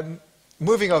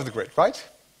 moving over the grid, right?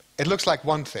 It looks like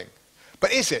one thing,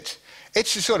 but is it?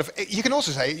 It's a sort of. You can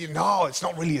also say, no, it's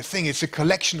not really a thing. It's a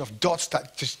collection of dots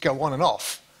that just go on and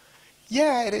off.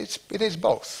 Yeah, it is. It is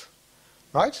both,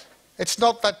 right? It's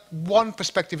not that one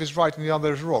perspective is right and the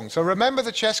other is wrong. So remember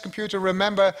the chess computer,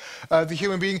 remember the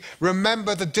human being,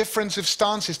 remember the difference of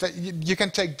stances, that you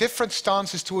can take different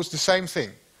stances towards the same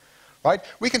thing. Right?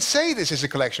 We can say this is a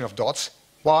collection of dots.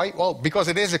 Why? Well, because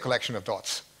it is a collection of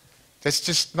dots. That's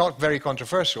just not very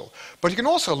controversial. But you can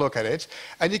also look at it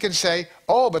and you can say,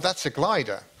 oh, but that's a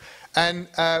glider. And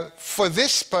for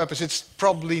this purpose, it's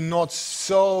probably not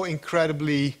so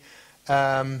incredibly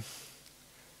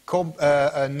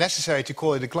necessary to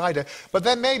call it a glider, but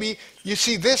then maybe you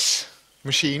see this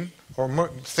machine, or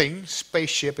thing,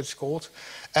 spaceship it's called,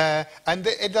 and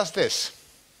it does this.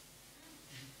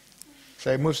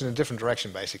 So it moves in a different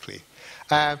direction, basically.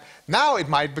 Now it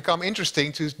might become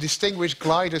interesting to distinguish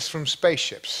gliders from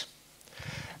spaceships.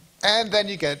 And then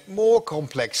you get more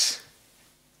complex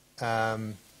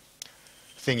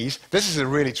thingies. This is a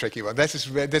really tricky one. This is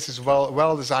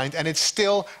well designed, and it's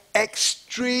still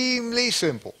extremely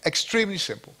simple. Extremely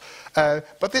simple.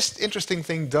 But this interesting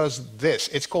thing does this.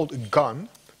 It's called a gun,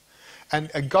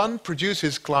 and a gun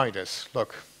produces gliders.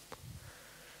 Look,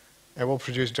 it will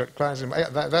produce gliders.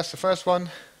 That's the first one,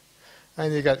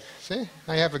 and you get. See,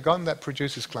 now you have a gun that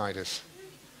produces gliders.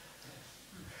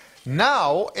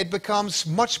 Now it becomes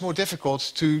much more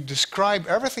difficult to describe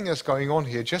everything that's going on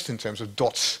here just in terms of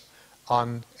dots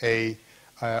on a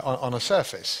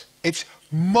surface. It's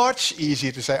much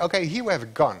easier to say, okay, here we have a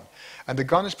gun, and the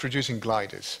gun is producing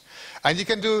gliders. And you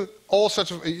can do all sorts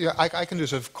of, I can do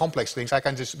sort of complex things. I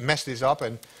can just mess this up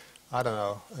and, I don't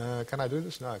know, can I do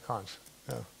this? No, I can't.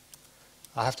 No.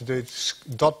 I have to do it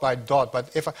dot by dot,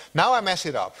 but now I mess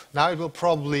it up. Now it will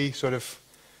probably sort of,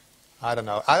 I don't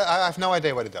know. I have no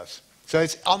idea what it does. So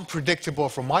it's unpredictable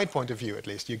from my point of view, at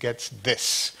least. You get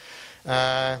this.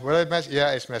 Will it mess?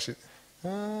 Yeah, it's messy.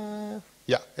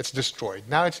 Yeah, it's destroyed.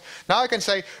 Now I can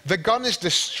say the gun is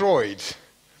destroyed.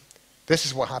 This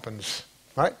is what happens,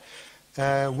 right?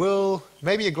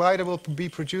 Maybe a glider will be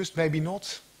produced, maybe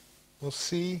not. We'll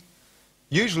see.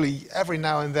 Usually, every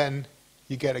now and then,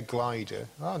 you get a glider.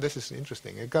 Oh, this is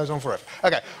interesting. It goes on forever.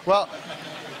 Okay, well,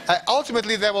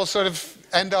 ultimately they will sort of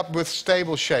end up with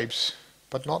stable shapes,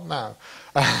 but not now.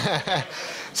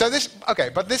 So this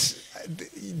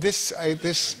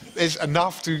is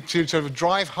enough to sort of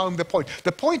drive home the point.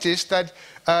 The point is that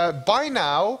by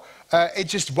now, it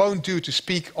just won't do to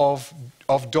speak of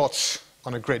dots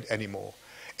on a grid anymore.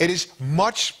 It is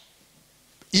much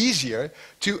easier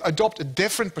to adopt a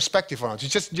different perspective on it. You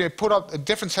just put up a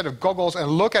different set of goggles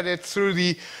and look at it through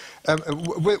the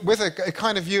with a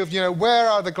kind of view of, where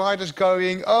are the gliders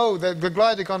going? Oh, the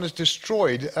glider gun is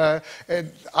destroyed.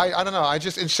 And I don't know, I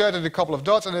just inserted a couple of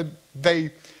dots and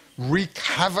they wreak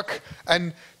havoc,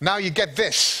 and now you get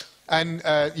this. And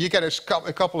you get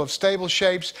a couple of stable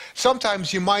shapes.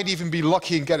 Sometimes you might even be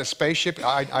lucky and get a spaceship.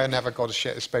 I never got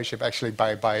a spaceship, actually,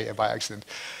 by accident.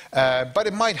 But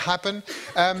it might happen.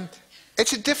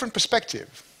 It's a different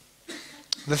perspective.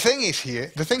 The thing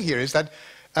here is that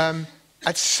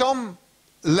at some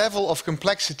level of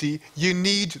complexity, you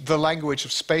need the language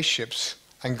of spaceships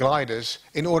and gliders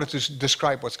in order to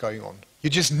describe what's going on. You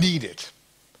just need it,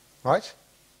 right?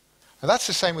 And that's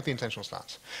the same with the intentional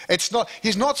stance.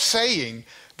 He's not saying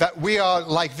that we are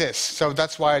like this. So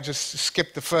that's why I just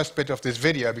skipped the first bit of this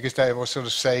video, because they were sort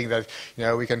of saying that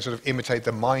we can sort of imitate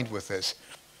the mind with this.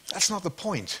 That's not the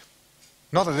point.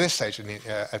 Not at this stage,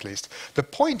 at least. The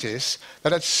point is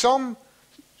that at some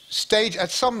stage,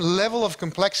 at some level of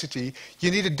complexity,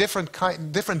 you need a different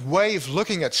way of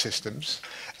looking at systems,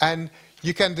 and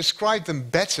you can describe them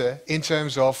better in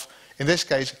terms of, in this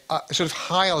case, a sort of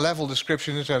higher level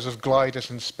description in terms of gliders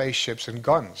and spaceships and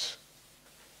guns.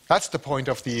 That's the point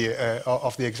of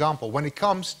the example when it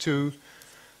comes to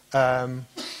the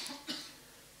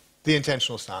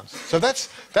intentional stance. So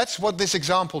that's what this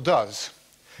example does.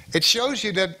 It shows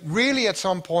you that really at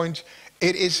some point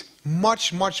it is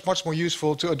much, much, much more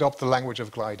useful to adopt the language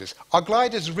of gliders. Are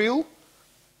gliders real?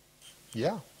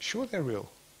 Yeah, sure they're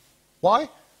real. Why?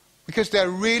 Because they're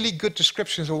really good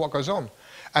descriptions of what goes on.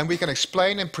 And we can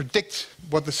explain and predict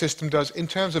what the system does in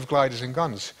terms of gliders and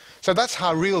guns. So that's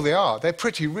how real they are. They're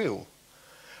pretty real.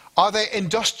 Are they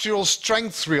industrial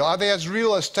strength real? Are they as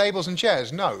real as tables and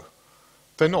chairs? No,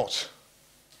 they're not.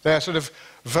 They're sort of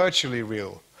virtually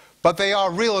real. But they are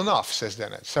real enough, says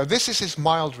Dennett. So this is his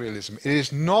mild realism. It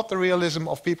is not the realism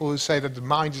of people who say that the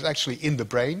mind is actually in the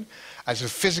brain as a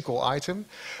physical item,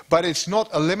 but it's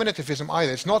not eliminativism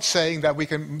either. It's not saying that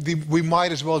we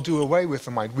might as well do away with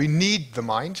the mind. We need the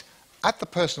mind at the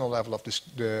personal level of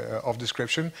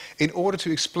description in order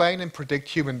to explain and predict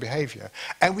human behavior.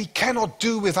 And we cannot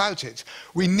do without it.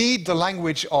 We need the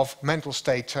language of mental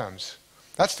state terms.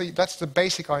 That's the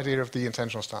basic idea of the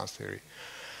intentional stance theory.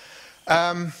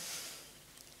 I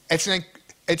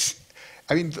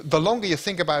mean, the longer you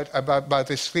think about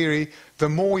this theory, the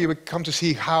more you come to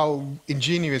see how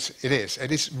ingenious it is.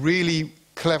 It is really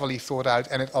cleverly thought out,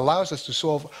 and it allows us to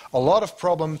solve a lot of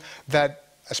problems that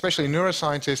especially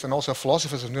neuroscientists and also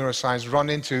philosophers of neuroscience run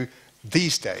into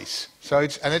these days. So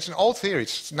it's an old theory.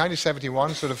 It's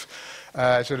 1971, sort of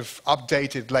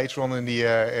updated later on in the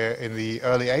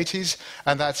early 80s,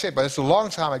 and that's it. But it's a long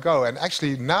time ago, and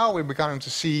actually now we're beginning to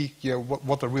see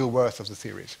what the real worth of the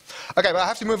theory is. Okay, but I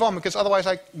have to move on because otherwise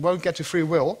I won't get to free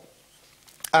will.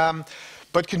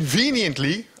 But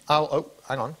conveniently, hang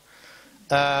on.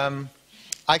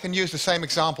 I can use the same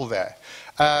example there,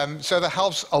 so that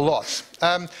helps a lot.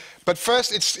 But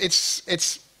first,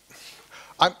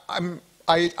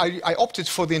 I opted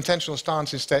for the intentional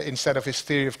stance instead of his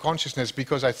theory of consciousness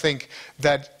because I think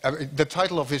that the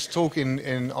title of his talk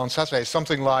on Saturday is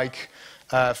something like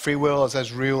free will is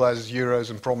as real as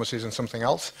euros and promises and something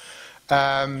else.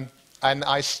 And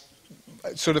I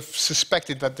sort of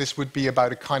suspected that this would be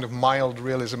about a kind of mild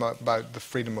realism about the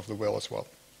freedom of the will as well.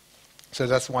 So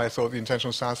that's why I thought the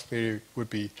intentional stance theory would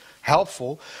be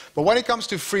helpful. But when it comes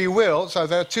to free will, so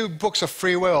there are two books of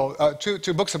free will,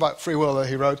 two books about free will that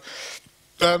he wrote.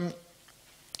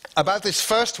 About this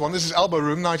first one, this is Elbow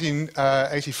Room,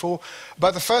 1984.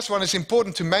 About the first one, it's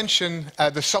important to mention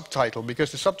the subtitle,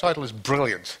 because the subtitle is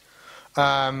brilliant.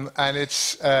 And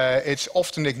it's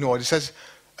often ignored. It says,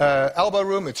 Elbow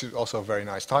Room, it's also a very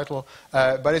nice title,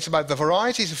 but it's about the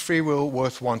varieties of free will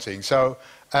worth wanting. So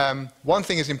one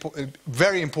thing is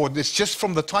very important. It's just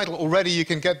from the title already you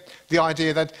can get the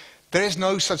idea that there is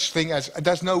no such thing as,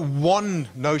 there's no one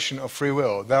notion of free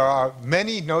will. There are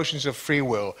many notions of free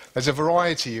will. There's a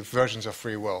variety of versions of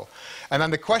free will. And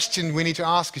then the question we need to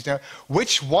ask is now,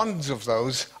 which ones of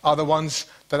those are the ones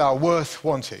that are worth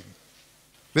wanting?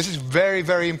 This is very,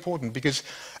 very important, because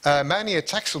many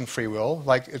attacks on free will,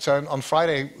 like it's on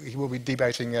Friday he will be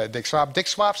debating Dick Swaap. Dick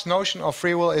Swaap's notion of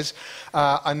free will is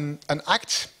an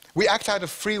act. We act out of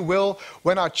free will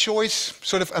when our choice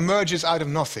sort of emerges out of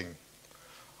nothing.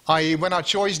 I.e., when our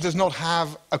choice does not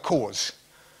have a cause.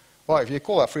 Well, if you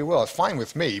call that free will, it's fine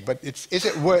with me, but is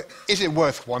it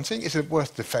worth wanting? Is it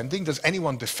worth defending? Does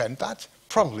anyone defend that?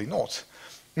 Probably not.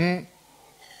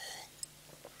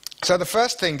 So the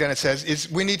first thing, then it says,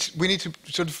 is we need to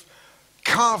sort of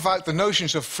carve out the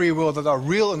notions of free will that are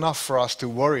real enough for us to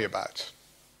worry about.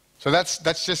 So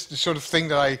that's just the sort of thing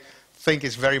that I think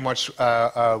is very much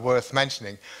worth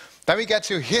mentioning. Then we get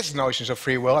to his notions of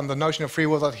free will and the notion of free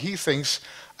will that he thinks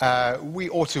we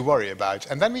ought to worry about.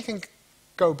 And then we can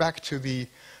go back to the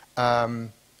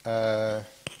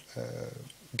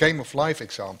game of life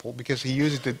example, because he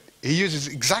uses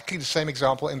exactly the same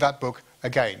example in that book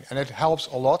again. And it helps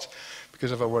a lot,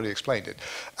 because I've already explained it.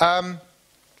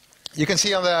 You can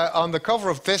see on the cover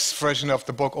of this version of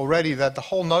the book already that the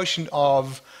whole notion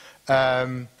of,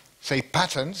 say,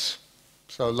 patterns,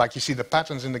 so like you see the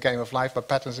patterns in the game of life, but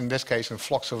patterns in this case in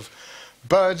flocks of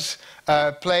birds,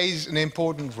 plays an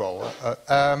important role.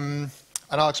 And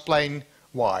I'll explain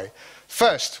why.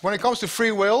 First, when it comes to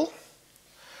free will,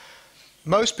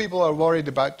 most people are worried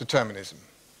about determinism.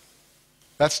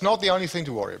 That's not the only thing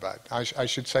to worry about. I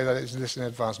should say that this in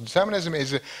advance. Determinism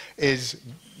is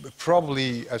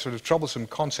probably a sort of troublesome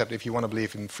concept if you want to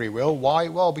believe in free will. Why?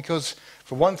 Well, because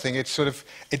for one thing, it's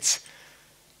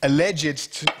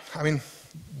alleged to, I mean,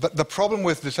 the problem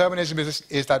with determinism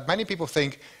is that many people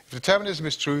think if determinism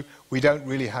is true, we don't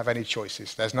really have any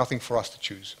choices. There's nothing for us to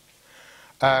choose.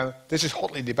 This is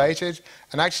hotly debated,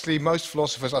 and actually most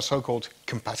philosophers are so-called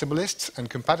compatibilists, and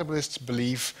compatibilists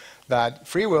believe that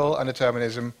free will and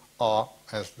determinism are,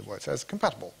 as the word says,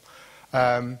 compatible.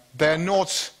 They're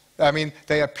not, I mean,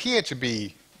 they appear to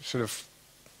be sort of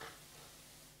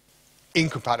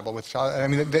incompatible with each other. I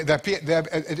mean, it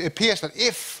appears that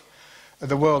if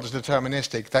the world is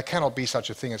deterministic, there cannot be such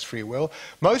a thing as free will.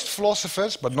 Most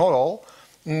philosophers, but not all,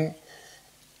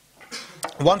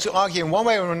 want to argue in one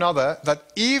way or another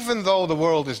that even though the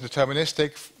world is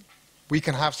deterministic, we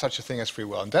can have such a thing as free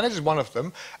will. And Dennett is one of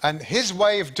them. And his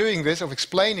way of doing this, of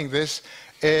explaining this,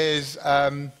 is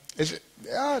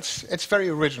it's very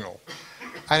original.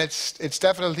 And it's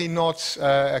definitely not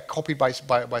copied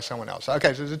by someone else.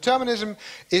 Okay, so determinism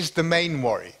is the main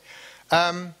worry.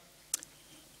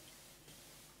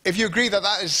 If you agree that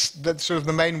that's sort of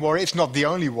the main worry, it's not the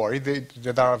only worry. There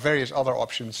are various other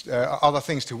options, other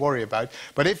things to worry about.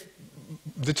 But if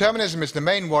determinism is the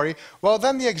main worry, well,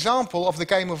 then the example of the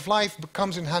game of life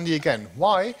comes in handy again.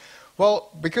 Why? Well,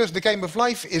 because the game of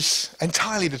life is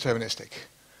entirely deterministic.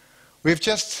 We've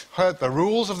just heard the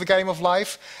rules of the game of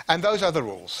life, and those are the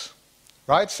rules,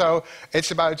 right? So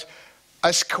it's about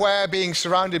a square being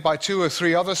surrounded by 2 or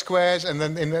 3 other squares, and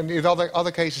then in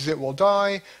other cases it will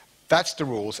die. That's the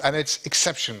rules, and it's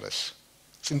exceptionless.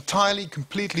 It's entirely,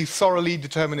 completely, thoroughly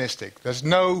deterministic. There's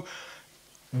no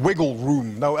wiggle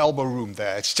room, no elbow room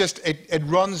there. It's just, it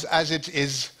runs as it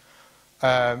is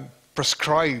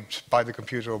prescribed by the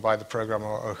computer or by the programmer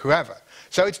or whoever.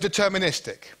 So it's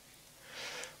deterministic.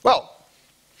 Well,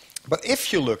 but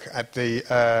if you look at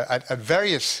at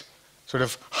various sort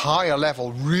of higher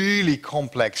level, really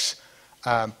complex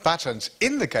patterns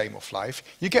in the game of life,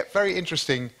 you get very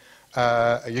interesting.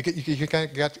 You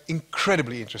can get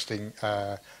incredibly interesting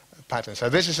patterns. So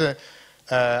this is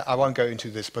I won't go into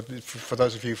this, but for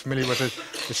those of you familiar with it,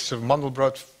 this is sort of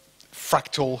Mandelbrot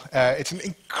fractal. It's an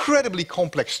incredibly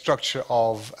complex structure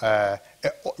of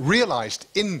realized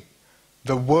in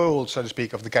the world, so to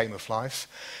speak, of the game of life.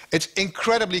 It's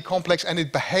incredibly complex, and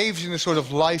it behaves in a sort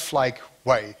of lifelike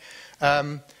way.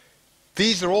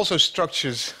 These are also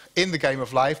structures in the game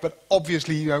of life, but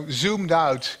obviously, zoomed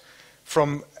out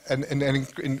from.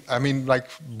 I mean, like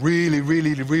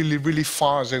really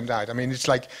far zoomed out. I mean, it's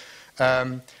like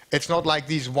It's not like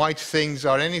these white things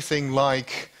are anything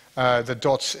like the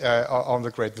dots on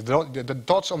the grid. The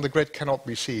dots on the grid cannot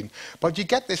be seen. But you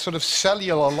get this sort of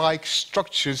cellular-like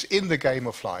structures in the game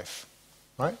of life,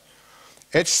 right?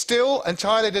 It's still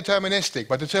entirely deterministic,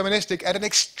 but deterministic at an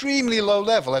extremely low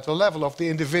level, at the level of the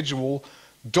individual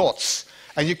dots.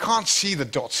 And you can't see the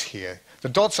dots here. The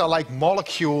dots are like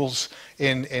molecules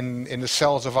in the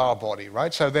cells of our body,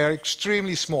 right? So they're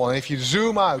extremely small. And if you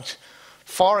zoom out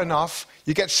far enough,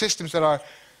 you get systems that are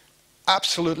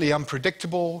absolutely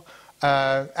unpredictable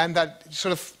and that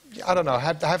sort of, I don't know,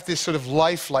 have this sort of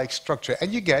lifelike structure.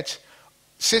 And you get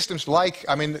systems like,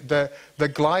 I mean, the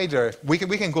glider, we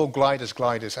can call gliders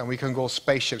gliders, and we can call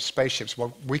spaceships spaceships.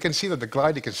 Well, we can see that the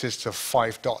glider consists of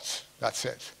 5 dots. That's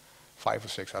it. 5 or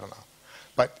 6, I don't know.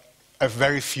 But a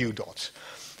very few dots.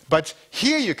 But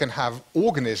here you can have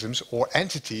organisms or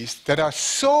entities that are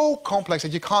so complex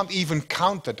that you can't even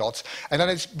count the dots, and then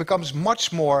it becomes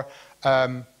much more,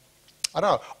 I don't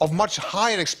know, of much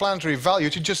higher explanatory value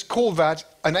to just call that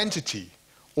an entity,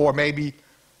 or maybe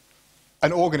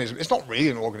an organism. It's not really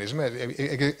an organism,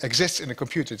 it exists in a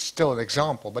computer, it's still an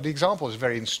example, but the example is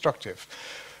very instructive.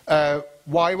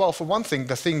 Why? Well, for one thing,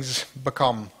 the things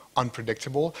become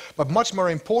unpredictable, but much more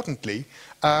importantly,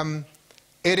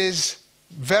 it is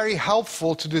very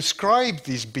helpful to describe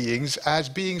these beings as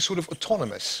being sort of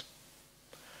autonomous.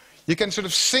 You can sort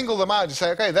of single them out and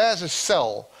say, okay, there's a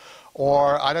cell,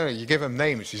 or, I don't know, you give them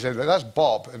names. You say, there's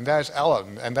Bob, and there's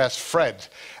Ellen, and there's Fred.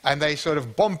 And they sort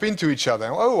of bump into each other.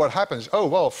 And, oh, what happens? Oh,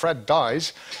 well, Fred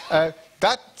dies.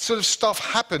 That sort of stuff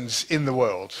happens in the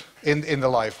world, in the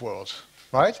life world,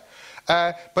 right?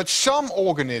 But some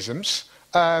organisms,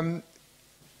 they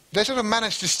sort of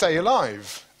manage to stay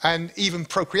alive and even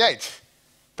procreate.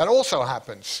 That also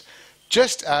happens,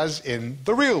 just as in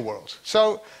the real world.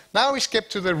 So now we skip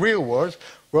to the real world,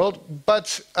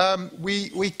 but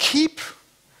we keep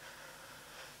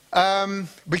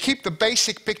the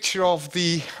basic picture of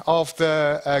the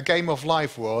game of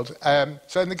life world.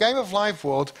 So in the game of life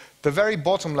world, the very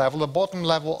bottom level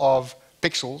of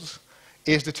pixels,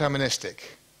 is deterministic.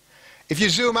 If you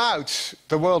zoom out,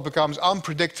 the world becomes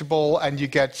unpredictable, and you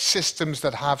get systems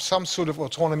that have some sort of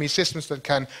autonomy, systems that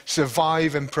can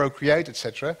survive and procreate,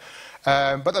 etc.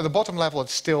 But at the bottom level,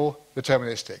 it's still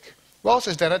deterministic. Well,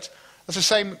 says Dennett, that's the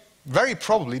same, very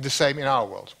probably the same in our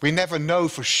world. We never know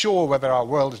for sure whether our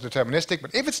world is deterministic,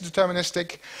 but if it's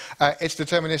deterministic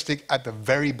at the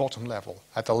very bottom level,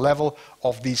 at the level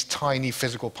of these tiny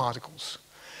physical particles.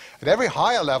 At every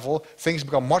higher level, things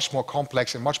become much more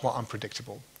complex and much more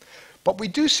unpredictable. But we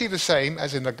do see the same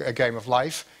as in a game of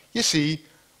life. You see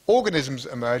organisms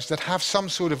emerge that have some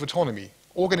sort of autonomy.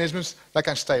 Organisms that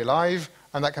can stay alive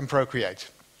and that can procreate.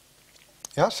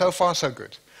 Yeah, so far so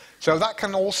good. So that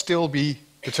can all still be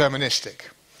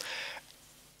deterministic.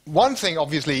 One thing,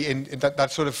 obviously, in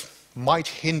that sort of might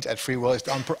hint at free will is the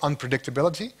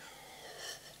unpredictability.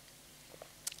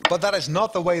 But that is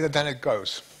not the way that Dennett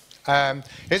goes.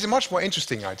 Here's a much more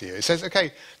interesting idea. It says,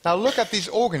 okay, now look at these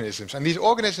organisms. And these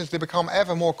organisms, they become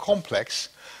ever more complex.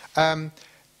 And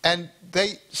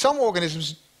some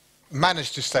organisms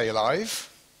manage to stay alive.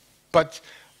 But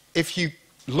if you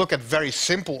look at very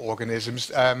simple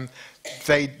organisms,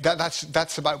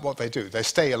 that's about what they do. They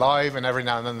stay alive, and every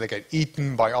now and then they get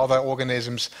eaten by other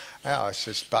organisms. Oh, it's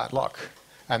just bad luck.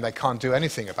 And they can't do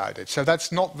anything about it. So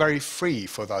that's not very free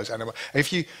for those animals.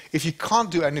 If you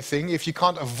can't do anything, if you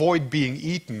can't avoid being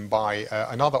eaten by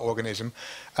another organism,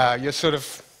 you're sort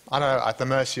of, I don't know, at the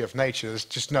mercy of nature. There's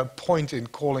just no point in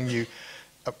calling you,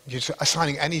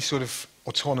 assigning any sort of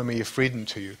autonomy or freedom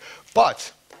to you.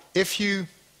 But if you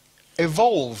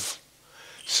evolve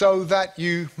so that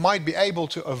you might be able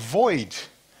to avoid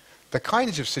the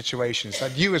kinds of situations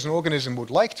that you as an organism would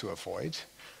like to avoid,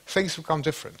 things become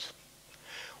different.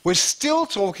 We're still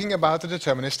talking about the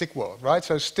deterministic world, right?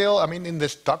 So still, I mean, in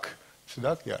this duck, it's a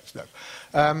duck? Yeah, it's a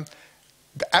duck.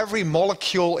 Every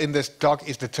molecule in this duck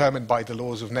is determined by the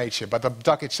laws of nature, but the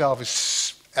duck itself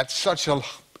is at such an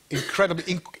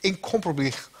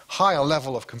incomparably higher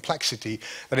level of complexity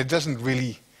that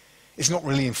it's not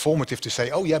really informative to say,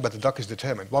 oh yeah, but the duck is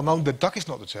determined. Well, no, the duck is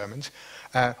not determined.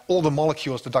 All the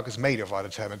molecules the duck is made of are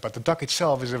determined, but the duck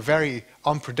itself is a very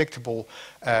unpredictable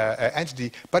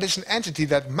entity, but it's an entity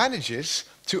that manages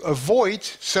to avoid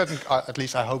certain, at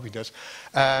least I hope he does,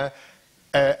 and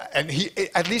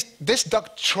at least this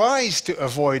duck tries to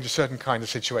avoid a certain kind of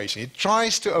situation. It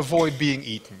tries to avoid being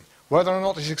eaten. Whether or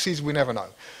not he succeeds, we never know.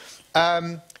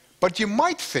 But you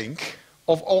might think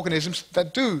of organisms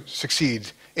that do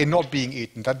succeed in not being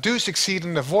eaten, that do succeed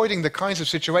in avoiding the kinds of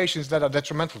situations that are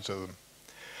detrimental to them.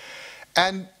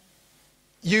 And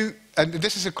and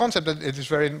this is a concept that it is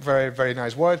very, very, very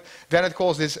nice word. Dennett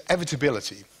calls this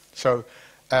evitability. So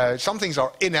some things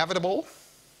are inevitable.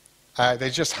 They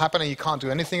just happen and you can't do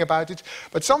anything about it.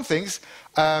 But some things,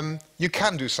 you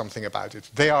can do something about it.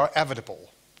 They are evitable.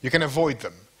 You can avoid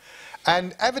them.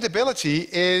 And evitability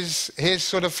is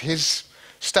his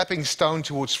stepping stone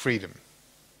towards freedom.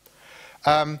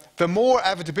 The more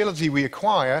evitability we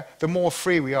acquire, the more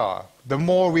free we are. The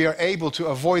more we are able to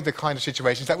avoid the kind of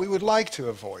situations that we would like to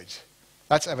avoid.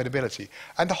 That's evitability.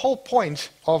 And the whole point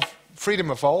of freedom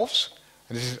evolves,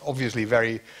 and this is obviously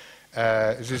very,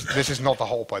 this is not the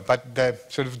whole point, but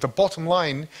the bottom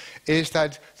line is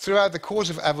that throughout the course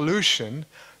of evolution,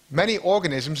 many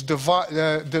organisms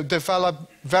develop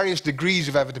various degrees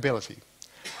of evitability.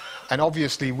 And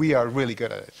obviously we are really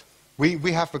good at it.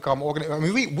 We have become I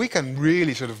mean, we can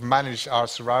really sort of manage our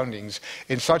surroundings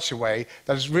in such a way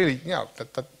that is really,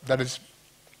 that is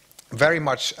very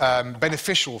much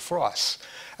beneficial for us.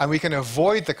 And we can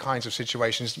avoid the kinds of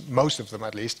situations, most of them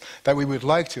at least, that we would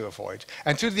like to avoid.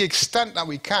 And to the extent that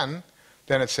we can,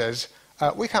 then it says,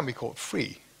 we can be called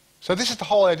free. So this is the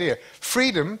whole idea.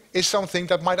 Freedom is something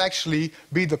that might actually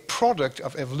be the product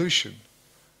of evolution.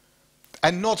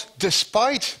 And not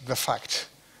despite the fact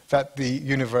that the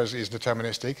universe is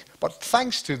deterministic, but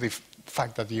thanks to the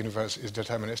fact that the universe is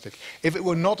deterministic. If it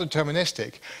were not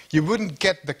deterministic, you wouldn't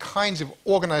get the kinds of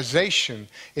organization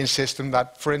in system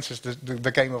that, for instance,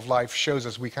 the game of life shows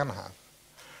us we can have.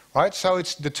 Right? So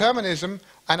it's determinism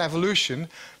and evolution,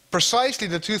 precisely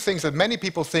the two things that many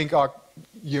people think are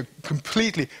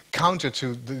completely counter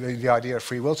to the idea of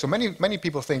free will. So many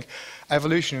people think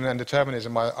evolution and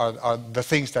determinism are the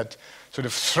things that sort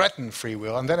of threaten free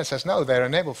will, and then it says, no, they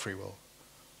enable free will.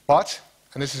 But,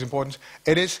 and this is important,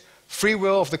 it is free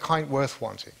will of the kind worth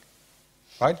wanting.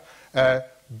 Right?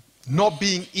 Not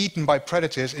being eaten by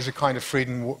predators is a kind of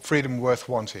freedom worth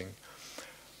wanting.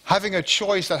 Having a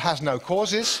choice that has no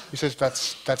causes, he says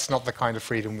that's not the kind of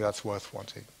freedom that's worth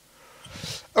wanting.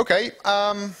 Okay,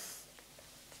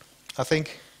 I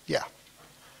think, yeah.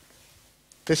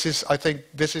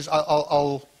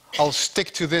 I'll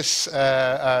stick to this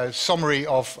summary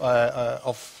of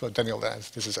Daniel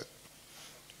Dennett. This is it.